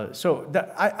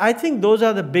 I think those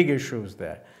are the big issues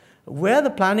there. Where the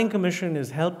Planning Commission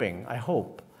is helping, I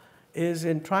hope, is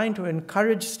in trying to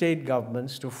encourage state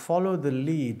governments to follow the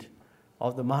lead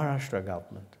of the Maharashtra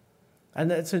government.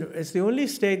 And it's the only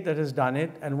state that has done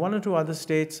it, and one or two other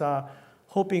states are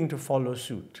hoping to follow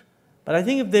suit. But I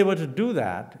think if they were to do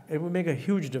that, it would make a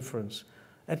huge difference,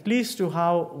 at least to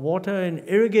how water in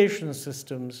irrigation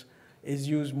systems is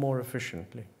used more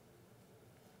efficiently.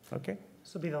 Okay?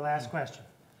 This will be the last question.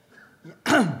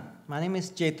 My name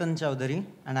is Chetan Chowdhury,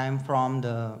 and I'm from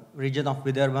the region of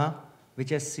Vidarbha, which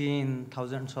has seen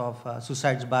thousands of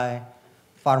suicides by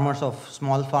farmers of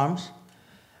small farms.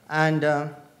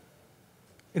 And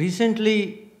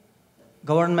recently,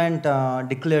 government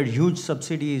declared huge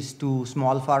subsidies to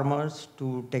small farmers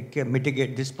to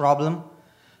mitigate this problem.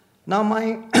 Now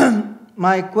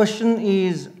my question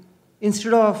is,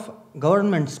 instead of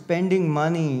government spending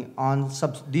money on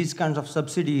these kinds of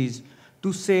subsidies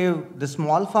to save the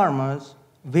small farmers,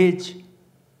 which,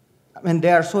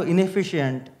 they are so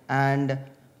inefficient and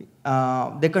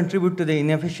they contribute to the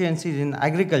inefficiencies in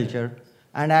agriculture,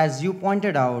 and as you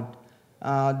pointed out,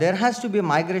 there has to be a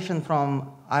migration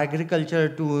from agriculture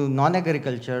to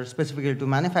non-agriculture, specifically to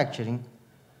manufacturing.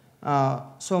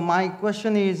 So my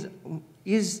question is,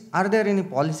 are there any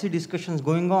policy discussions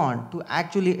going on to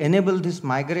actually enable this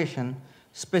migration,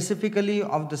 specifically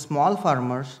of the small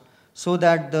farmers, so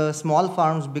that the small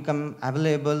farms become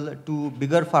available to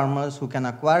bigger farmers who can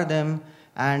acquire them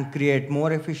and create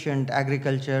more efficient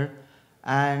agriculture,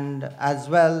 and as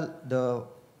well the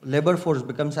labor force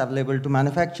becomes available to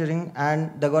manufacturing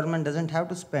and the government doesn't have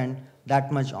to spend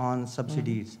that much on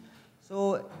subsidies.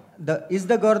 So is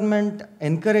the government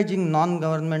encouraging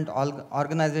non-government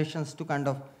organizations to kind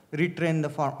of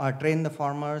retrain train the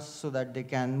farmers so that they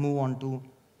can move on to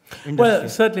industry? Well,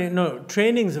 certainly, no,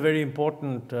 training is a very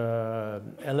important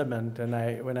element.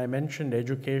 And when I mentioned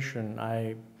education,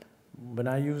 when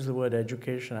I use the word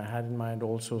education, I had in mind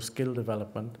also skill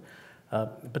development,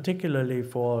 particularly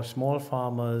for small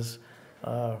farmers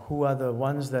who are the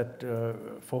ones that,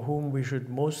 for whom we should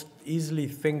most easily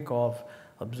think of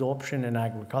absorption in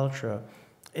agriculture.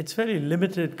 It's very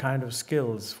limited kind of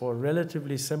skills for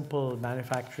relatively simple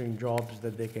manufacturing jobs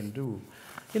that they can do.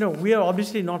 You know, we are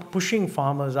obviously not pushing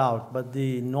farmers out, but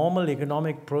the normal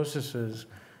economic processes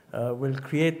will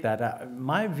create that.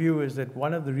 My view is that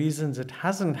one of the reasons it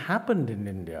hasn't happened in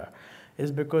India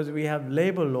is because we have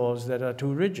labor laws that are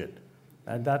too rigid.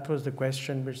 And that was the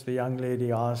question which the young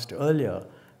lady asked earlier.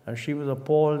 She was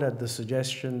appalled at the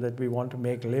suggestion that we want to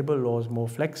make labor laws more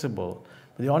flexible.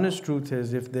 But the honest truth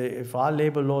is, if our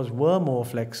labor laws were more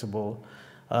flexible,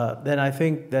 then I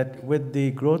think that with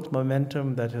the growth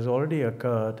momentum that has already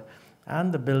occurred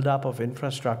and the build-up of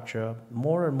infrastructure,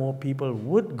 more and more people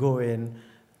would go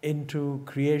into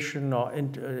creation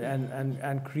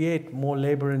and create more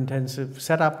labor-intensive,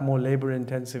 set up more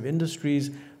labor-intensive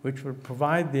industries which would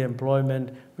provide the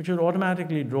employment, which would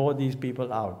automatically draw these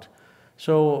people out.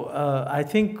 So I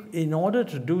think in order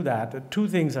to do that, two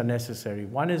things are necessary.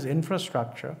 One is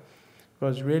infrastructure,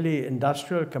 because really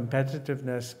industrial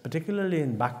competitiveness, particularly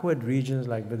in backward regions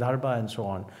like Vidarbha and so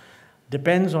on,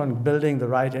 depends on building the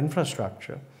right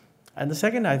infrastructure. And the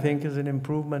second, I think, is an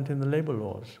improvement in the labor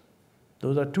laws.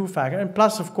 Those are two factors. And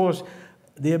plus, of course,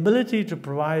 the ability to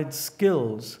provide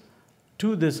skills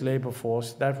to this labor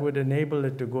force that would enable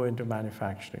it to go into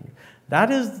manufacturing. That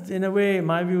is, in a way, in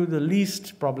my view, the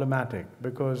least problematic,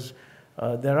 because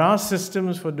there are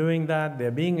systems for doing that. They're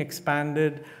being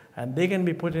expanded, and they can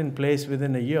be put in place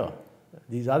within a year.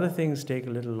 These other things take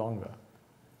a little longer.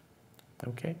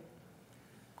 Okay?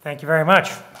 Thank you very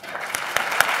much.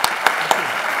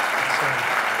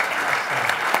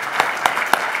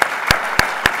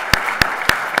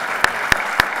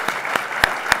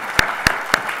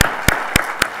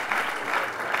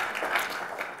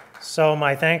 So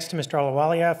my thanks to Mr.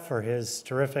 Ahluwalia for his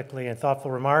terrifically and thoughtful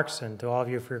remarks, and to all of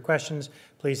you for your questions.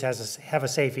 Please have a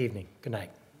safe evening. Good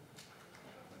night.